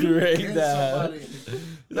straight down.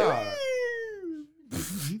 Nah.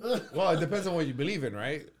 Well, it depends on what you believe in,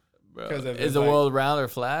 right? Bro, 'Cause if is it's the like- world round or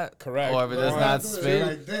flat? Correct. Or if it does Or- not Two, spin?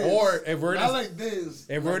 Like this. Or if we're in Not a- like this.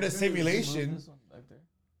 If we're in a Like this. simulation, Was this one back there?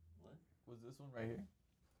 Was this one right here?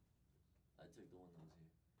 I took the one that was here.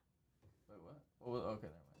 Wait, what? Okay,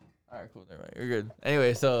 never mind. All right, cool, never mind. You're good.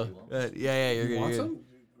 Anyway, so You want yeah, you're you good. want You're good. some?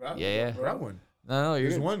 Grab Yeah, it, yeah. bro. Grab one. No, you're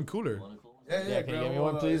There's good. one cooler. You want a cool one? Yeah, can you give me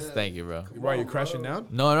one, please? Thank you, bro. Why are you crashing down?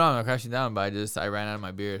 No, I'm not crashing down, but I ran out of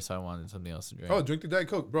my beer, so I wanted something else to drink. Oh, drink the Diet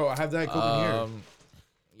Coke, bro. I have Diet Coke in here.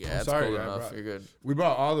 Yeah, it's sorry, cold I enough. brought- You're good. We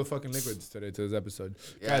brought all the fucking liquids today to this episode.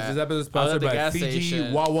 Yeah. Guys, this episode is I was at sponsored the by gas Fiji,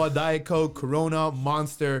 station. Wawa, Diet Coke, Corona,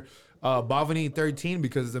 Monster, Bavani 13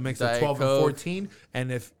 because it's a mix of Diet 12 Coke. and 14.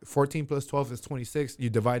 And if 14 plus 12 is 26, you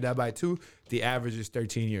divide that by 2, the average is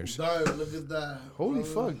 13 years. Dog, look at that. Holy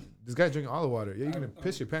brother. fuck. This guy drinking all the water. Yeah, you're going to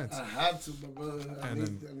piss your pants. I had to, my brother. I And need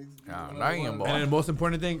then- to Yeah, get damn, what I boy. want. And then the most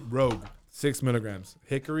important thing, Rogue, 6 milligrams.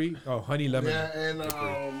 Hickory, honey lemon. Yeah, and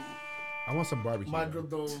I want some barbecue.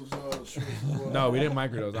 microdose shrimp. No, we didn't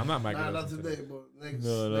microdose. I'm not Nah, microdosing not today. today, but next.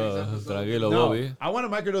 No, next episode. tranquilo, No, Bobby. I want a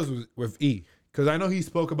microdose with E because I know he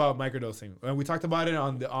spoke about microdosing and we talked about it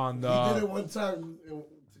on the He did it one time to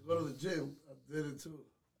go to the gym. I did it too.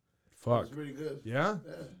 It fuck. was pretty good. Yeah?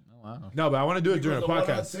 Yeah. Oh, wow. No, but I want to do it during a Because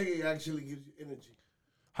the one I podcast. take, it actually gives you energy.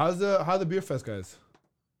 How the beer fest guys?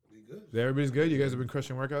 Pretty good. Everybody's good. You guys have been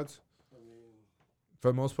crushing workouts I mean, for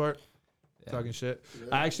the most part. Yeah. Talking shit.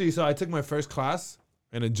 yeah. I took my first class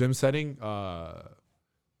in a gym setting a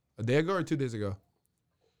day ago or 2 days ago.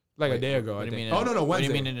 Like a Wait, day ago. what I do you think. mean? Oh no, What do Wednesday.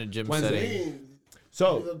 you mean in a gym Wednesday. setting? Hey, you're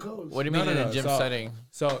So the coach. What do you No, mean no, in no, a gym so- setting?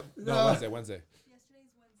 Wednesday.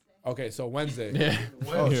 Okay, so Wednesday. Yeah.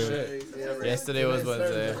 Oh Wednesday, shit. yeah, Yesterday was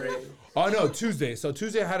Wednesday. Thursday. Oh no, Tuesday. So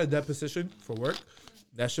Tuesday I had a deposition for work.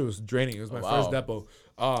 That shit was draining. It was my Wow. first depo.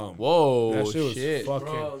 Whoa, That shit was shit. fucking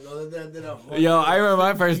Bro, the other day I did a whole Yo, I remember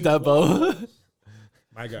my first depot.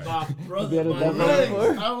 my guy. My brother, had a my depot legs.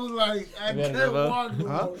 before? I was like, I You had a can't depot? walk no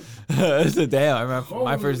Huh? more. It's a damn. I remember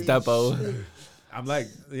my first Holy depot. shit. I'm like,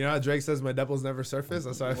 you know how Drake says my depots never surface?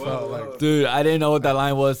 That's how I felt like. Dude, I didn't know what that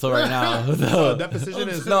line was till right now. So No, deposition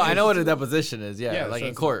is I know what a deposition is. Yeah, like so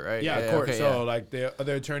in it's- court, right? Yeah, court. okay, so yeah. like the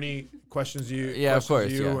other attorney questions you, Yeah, of questions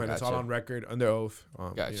course, you, yeah, and it's all gotcha. on record under oath.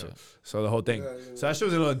 Gotcha. So the whole thing. Yeah, yeah, So that shit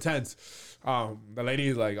was a little intense. The lady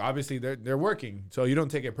is like, obviously they're working, so you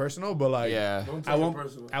don't take it personal, but like, Yeah. Don't At take one, it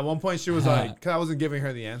personal. at one point she was like, cause I wasn't giving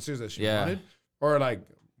her the answers that she Yeah. wanted, or like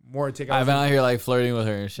more take. I've been out here like flirting with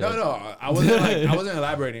her and shit. No, I wasn't like I wasn't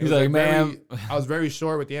elaborating. It He's was like, very- "Ma'am." I was very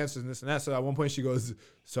short with the answers and this and that. So at one point she goes,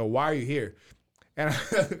 "So why are you here?" And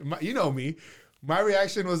you know me, my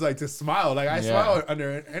reaction was like to smile. Like I Yeah. smile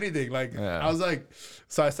under anything. Like Yeah. I was like,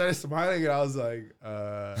 so I started smiling and I was like,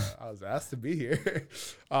 I was asked to be here.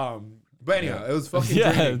 But anyhow, it was fucking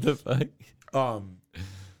Yeah, draining. the fuck.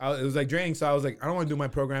 It was like draining. So I was like, I don't want to do my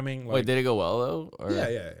programming. Like, Wait, did it go well though? Or?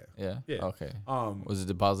 yeah. Yeah. Okay. Um, Was it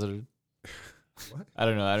deposited? What? I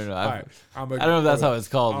don't know. all right. I don't know if that's how it's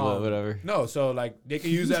called, but Um, whatever. No, so like they can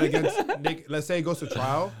use that against. Let's say it goes to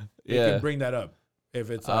trial, they Yeah. can bring that up if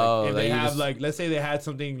it's like Oh, if that they you have just- like let's say they had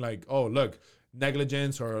something like look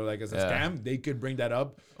negligence or like as a Yeah. scam, they could bring that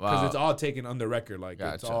up because Wow. it's all taken on the record, like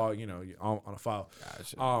it's Gotcha. all all on a file.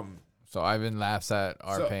 Gotcha. So Ivan laughs at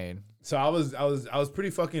our so- pain. So I was pretty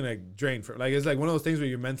fucking like drained for like it's like one of those things where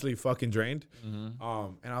you're mentally fucking drained. And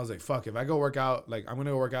I was like, fuck, if I go work out, like I'm gonna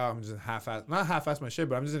go work out, I'm just not half-ass my shit,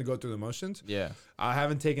 but I'm just gonna go through the motions. Yeah. I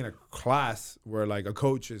haven't taken a class where like a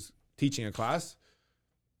coach is teaching a class.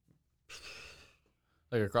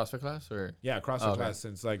 Like a CrossFit class or? Yeah, CrossFit Okay. class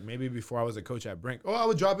since like maybe before I was a coach at Brink. Oh, I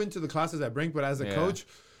would drop into the classes at Brink, but as a Yeah. coach,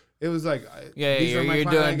 it was like Yeah, these are my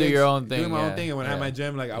you're client do your own doing thing, my own yeah, thing. And when I had yeah. my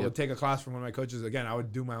gym, like I Yep. would take a class from one of my coaches. Again, I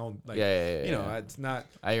would do my own like Yeah. you know, it's not.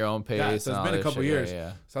 At your own pace. Yeah, so and it's all been a this couple shit. years.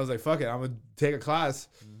 Yeah. So I was like, fuck it, I'm gonna take a class.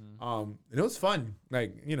 Mm-hmm. And it was fun.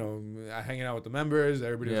 Like, hanging out with the members,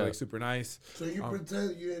 everybody Yeah. was like super nice. So you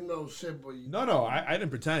pretend you didn't know shit, but you. No, I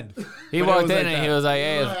didn't pretend. He But it walked was in like and that. he was like,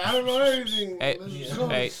 "Hey, Like, I don't know anything. hey, Let's go.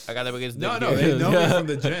 hey, I got the biggest dick." No, here." they know me from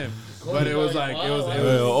the gym. But it was like, it was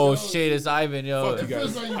Oh shit, it's Ivan, yo. fuck you guys.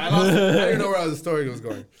 feels like you I didn't know where the story was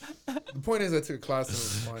going. The point is, I took a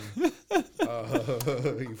class and it was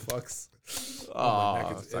fun. You fucks. Oh,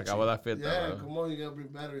 neck is it's like, itchy. I would have fit Yeah, that. come on, you gotta bring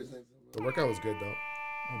batteries next time. The workout was good though.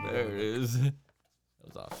 Oh, my There God. it is. It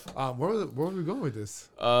was off. Where was we going with this?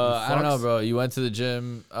 I don't know, fucks. bro. You went to the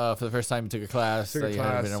gym for the first time. You took a class Took that a you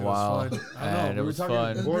hadn't class, been in a it was while, fun. I know, and we it were was talking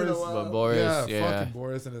fun. It's been a Boris, while. But Boris, yeah, yeah, fucking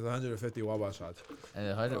Boris and his 150 Wawa shots. and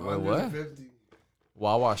 100, what? 150.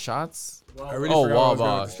 Wawa shots? Wow. I really Oh, forgot where I was going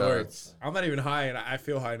Wawa with the story. shots. I'm not even high, and I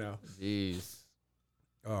feel high now. Jeez.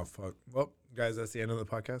 Oh fuck. Well, guys, that's the end of the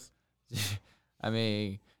podcast. I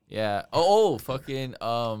mean, yeah. Oh, fucking.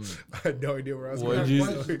 I had no idea where I was What'd going. you-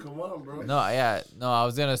 with the story. Come on, bro. No, yeah, no. I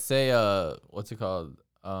was gonna say, what's it called?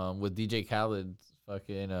 With DJ Khaled,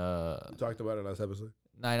 fucking. We talked about it last episode.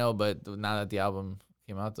 I know, but now that the album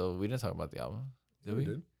came out, though, we didn't talk about the album, did we?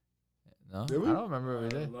 did. No, Did we? I don't remember if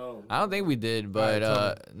we did. No. I don't think we did, but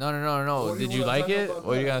Alright, no. What do you Did you wanna like talk it? about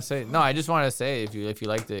What are you that? gonna say? No, I just wanted to say if you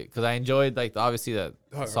liked it because I enjoyed like obviously that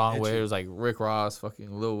Oh, song where intro. it was like Rick Ross,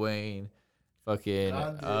 fucking Lil Wayne, fucking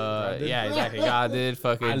God did. yeah, exactly. God did I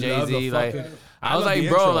fucking love Jay the Z. Like fucking- I was love like, the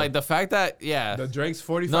bro, intro. like the fact that The Drake's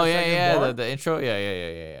 45 no, second yeah, bar. the intro,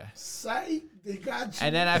 yeah. Sight, they got you.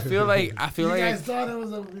 And then I feel like you guys thought it was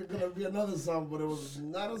gonna be another song, but it was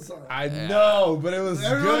not a song. I know, but it was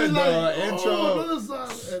Everybody good like, though. oh, Intro. another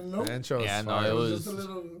song, and nope. The intro was Yeah, no, fire. it It was was. just a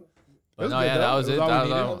little. But was no, good, yeah, that though. was It it. was all That we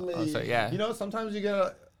was all. needed. I was like, yeah. You know, sometimes you get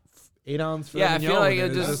a 8 ounce. Yeah, I feel like it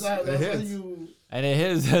and just- it's That's it how hits. you. And it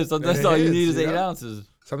is. So that's it all you is, need is you 8 know? ounces.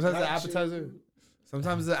 Sometimes the Got you. appetizer.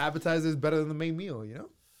 Sometimes the appetizer is better than the main meal. You know.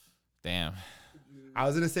 Damn. I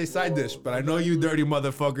was gonna say side dish, but I know you dirty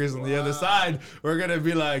motherfuckers on the other side. We're gonna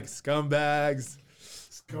be like scumbags.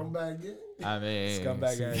 Scumbag in. I mean,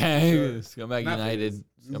 Scumbag gang, Scumbag Not United.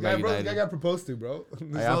 This Scumbag guy, bro, this guy United. got proposed to, bro.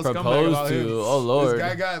 This I got little scumbag proposed about him. to. Oh Lord. This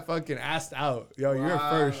guy got fucking asked out. Yo, you're Wow.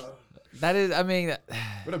 first. That is. I mean,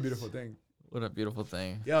 What a beautiful thing. what a beautiful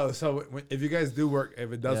thing. Yo, so if you guys do work,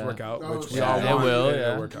 if it does Yeah. work out, Oh, which we yeah, all it want, will, it'll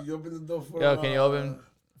yeah. work out. Can you open the door for? Yo, can you open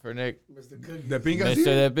for Nick, Mr. Cookie? The pingas Mr.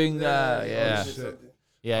 here? De Pinga? Yeah. shit.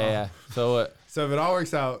 Yeah. So what? So if it all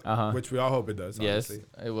works out, Uh-huh. which we all hope it does, Yes, obviously,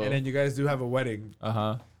 it will. and then you guys do have a wedding,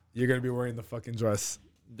 Uh-huh. you're gonna be wearing the fucking dress.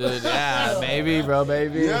 Dude, yeah, maybe, bro,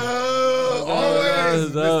 baby. Yo,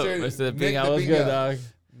 always, Mr. De Nick Pinga, the what's good, Pinga. dog?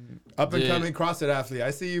 Up and Dude. coming CrossFit athlete.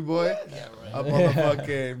 I see you, boy. Up on the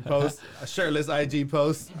fucking post, a shirtless IG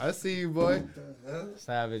post. I see you, boy.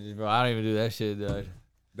 Savage, bro. I don't even do that shit, dude.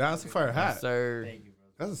 That's a fire hat. Sir. Thank you, bro.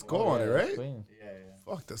 That's a skull on it, right? Clean.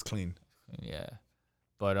 Fuck, that's clean. Yeah.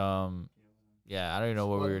 But yeah, I don't even know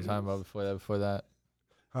what we were talking about before that.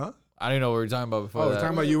 Huh? I don't even know what we were talking about before Oh, we're that.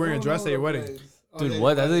 talking about you wearing a dress at your wedding. Dude,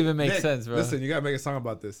 what? That doesn't even make Nick, sense, bro. Listen, you gotta make a song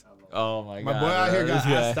about this. Oh my My god. boy out bro, here got this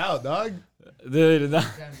guy. asked out, dog. Dude, no,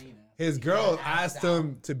 His girl asked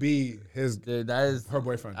him to be dude, that is her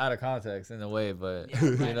boyfriend. out of context in a way, but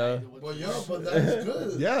you know. Well, yeah, but that's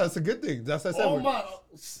good. Yeah, that's a good thing. That's what I said. Oh my.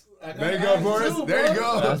 I There you gotta go, ask Boris. too, There you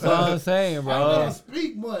bro. go. That's all I'm saying, I don't bro. gotta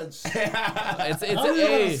speak much. It's I don't even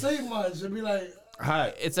a gotta say much. It'd be like.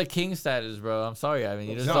 Hi. it's a king status, bro. I'm sorry. I mean,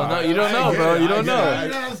 you just No, don't know. I- You don't I know, get bro. it. You I don't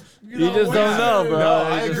get know. it. You just don't know, bro. No,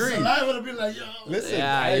 I It's agree. I would be like, yo. Listen,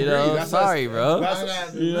 Yeah, I you agree. know. That's Sorry, what, bro. That's, I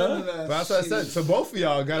got You know? none of that that's what I said. shit. So both of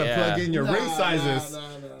y'all gotta Yeah. plug in your ring Nah, sizes. nah.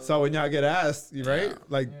 So when y'all get asked, you right?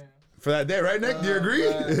 Like for that day, right, Nick? Do you agree?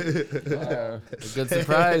 A good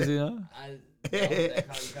surprise, you know. You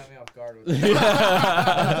got me off guard with that.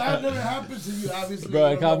 That never happened to you, obviously. Bro, you it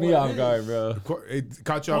don't caught know me what off it guard, is. bro. It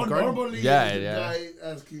caught you off guard. Normally, Yeah, it's the yeah. guy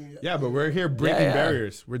asking you. Yeah, but we're here breaking yeah.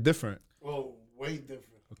 barriers. We're different. Well, way different.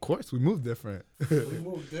 Of course, we move different. We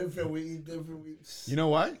move different. We eat different. You know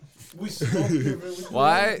why? We smoke different. We do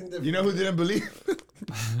Why? everything different. You know who didn't believe?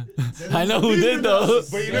 I know who did though.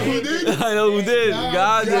 But you know who did? I know who did.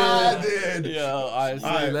 God God did. did. Yo, honestly,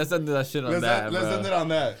 Alright. let's end that shit on Let's, that, let's bro. end it on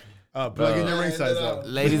that. Plug in Bro. your ring And size then, though.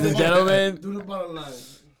 Ladies and gentlemen, Do the bottom line.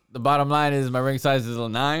 the bottom line is my ring size is a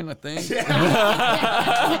 9, I think.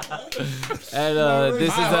 And this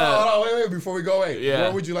is Hold on, wait, before we go away. Yeah.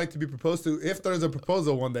 Where would you like to be proposed to if there's a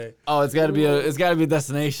proposal one day? oh, it's gotta be a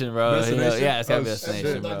destination, bro. You know, Destination? yeah, it's gotta be a Oh,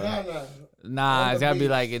 destination, shit. bro. Ghana. Nah, On it's the gotta be beach.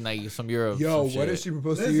 like in like some Europe. Yo, some what shit. if she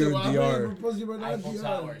proposed to Listen, you in well, I'm DR? gonna propose to you right now, iPhone DR.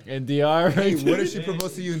 Tower. in DR? Hey, Right? what if she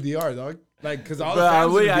proposed to you in DR, dog? Like, cause all the Bro, fans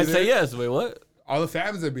would wait, be I there. say yes. Wait, what? All the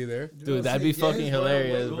fans would be there. Dude, that'd say be yes, fucking bro?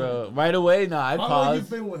 hilarious, Wait, bro. Right away, nah, I'd How long you pause.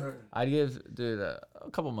 been with her? I'd give, dude, a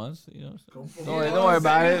couple months. You know. Don't Don't worry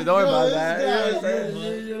about it. Don't worry about that. You know what I'm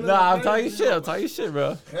saying? Nah, I'm talking shit. I'm talking shit,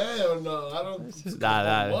 bro. Hell no, I don't.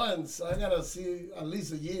 Nah. Once I gotta see at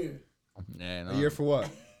least a year. Yeah, no. A year for what?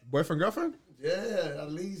 Boyfriend, girlfriend? Yeah,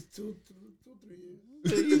 at least 2, 3 years.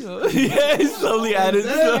 Yeah, he slowly added.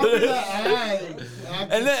 Then I'll be like, "Aight, I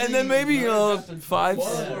can And then see, maybe you know 5.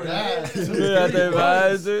 fuck that. Yeah, they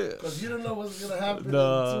buys it. Because you don't know what's gonna happen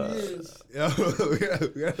No. in 2 years. Yo,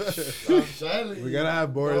 I'm telling you. we gotta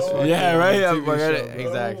have Boris. Bro. fucking Yeah, right. on Yeah, the we're TV gonna, show, bro.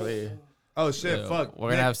 exactly. Oh shit! Yeah, Fuck. We're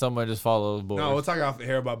gonna have someone just follow the board. No, we'll talk off the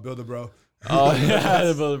hair about Builder Bro. Oh yeah,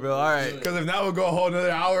 the bullet, bro. All right, Because if not, we'll go a whole another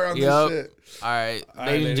hour on Yup. this shit. all right, All right,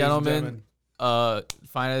 ladies and gentlemen.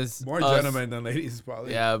 Find us More us- gentlemen than ladies,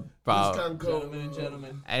 probably. Yeah, This bro. time go. Gentlemen and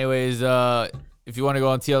gentlemen. Anyways, if you want to go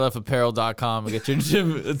on tlfapparel.com and get your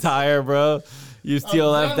gym attire, bro, use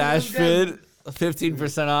TLF dash fit.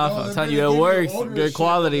 15% off. No, I'm they're telling gonna you, it give works. older Good shit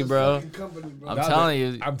quality, on this bro. fucking company, bro. I'm telling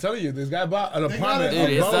you. I'm telling you, this guy bought an They apartment. got it.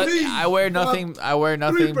 Dude, it's bro. Please, I wear nothing. I wear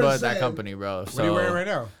nothing but that 3%. company, bro. What are you wearing right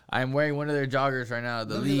now? I'm wearing one of their joggers right now.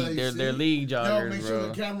 The Look at league, that, you their see? league Yo, joggers, make bro. sure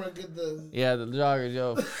the camera get the. Yeah, the joggers,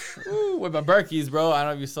 yo. Ooh, with my Berkeys, bro. I don't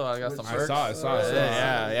know if you saw. I got some I Berkeys. saw it.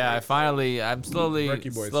 Yeah. I'm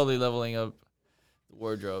Berkey boys. slowly leveling up the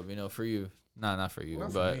wardrobe. You know, for you. Nah, not for you,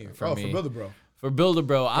 Not but me. for me. For Builder Bro. For Builder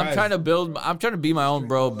Bro. I'm Guys. trying to be my own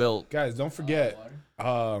bro built. Guys, don't forget,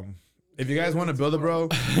 if you guys want to build a bro,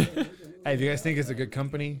 hey, if you guys think it's a good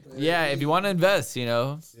company, Yeah, if you want to invest, you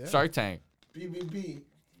know, Shark Tank. PvP.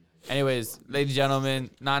 Anyways, ladies and gentlemen,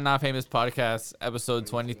 Not Famous Podcast, episode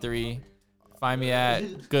 23. Find me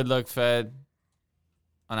at Good Luck Fed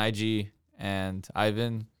on IG and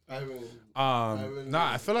Ivan. Ivan.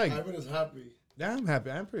 I feel like, Ivan is happy. yeah, I'm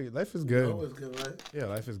happy. Life is You good. know it's good, right? Yeah,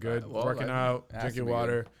 life is good. Well, Working life out, has to drinking be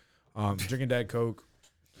water, drinking Diet Coke.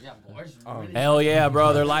 Yeah, boys. Hell yeah,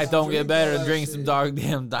 bro. Their life don't get better than drinking some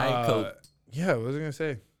damn Diet Coke. Yeah, what was I gonna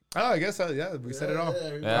say? Oh, I guess we said it all.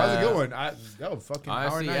 Yeah. That was a good one. That was fucking hour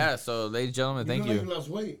Honestly, nine. yeah. So, ladies and gentlemen, thank You you. know you lost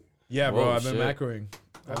weight. Yeah, bro. Whoa, I've been shit. macroing.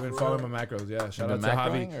 I've been for following real? my macros. Yeah, shout You out been to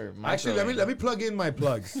macroing Javi. or Actually, microing? let me plug in my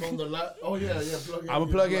plugs. From the plug in. I'm gonna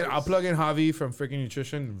plug in. I'll plug in Javi from Freaking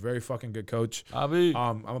Nutrition. Very fucking good coach. Javi.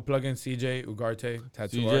 I'm gonna plug in CJ Ugarte,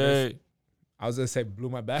 tattoo artist. CJ. I was gonna say blew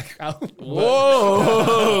my back out.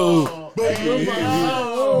 Whoa.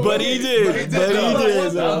 But he did.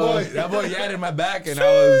 That boy yadded my back, and I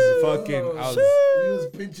was He was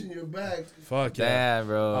pinching your back. fuck yeah. Damn,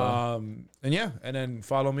 bro. And then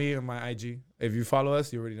follow me on my IG. If you follow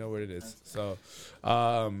us, you already know what it is. So,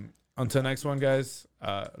 until next one, guys.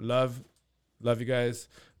 Love you guys.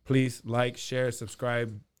 Please like, share,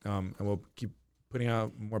 subscribe, and we'll keep putting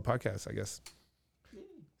out more podcasts, I guess.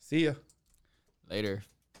 See ya. Later.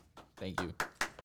 Thank you.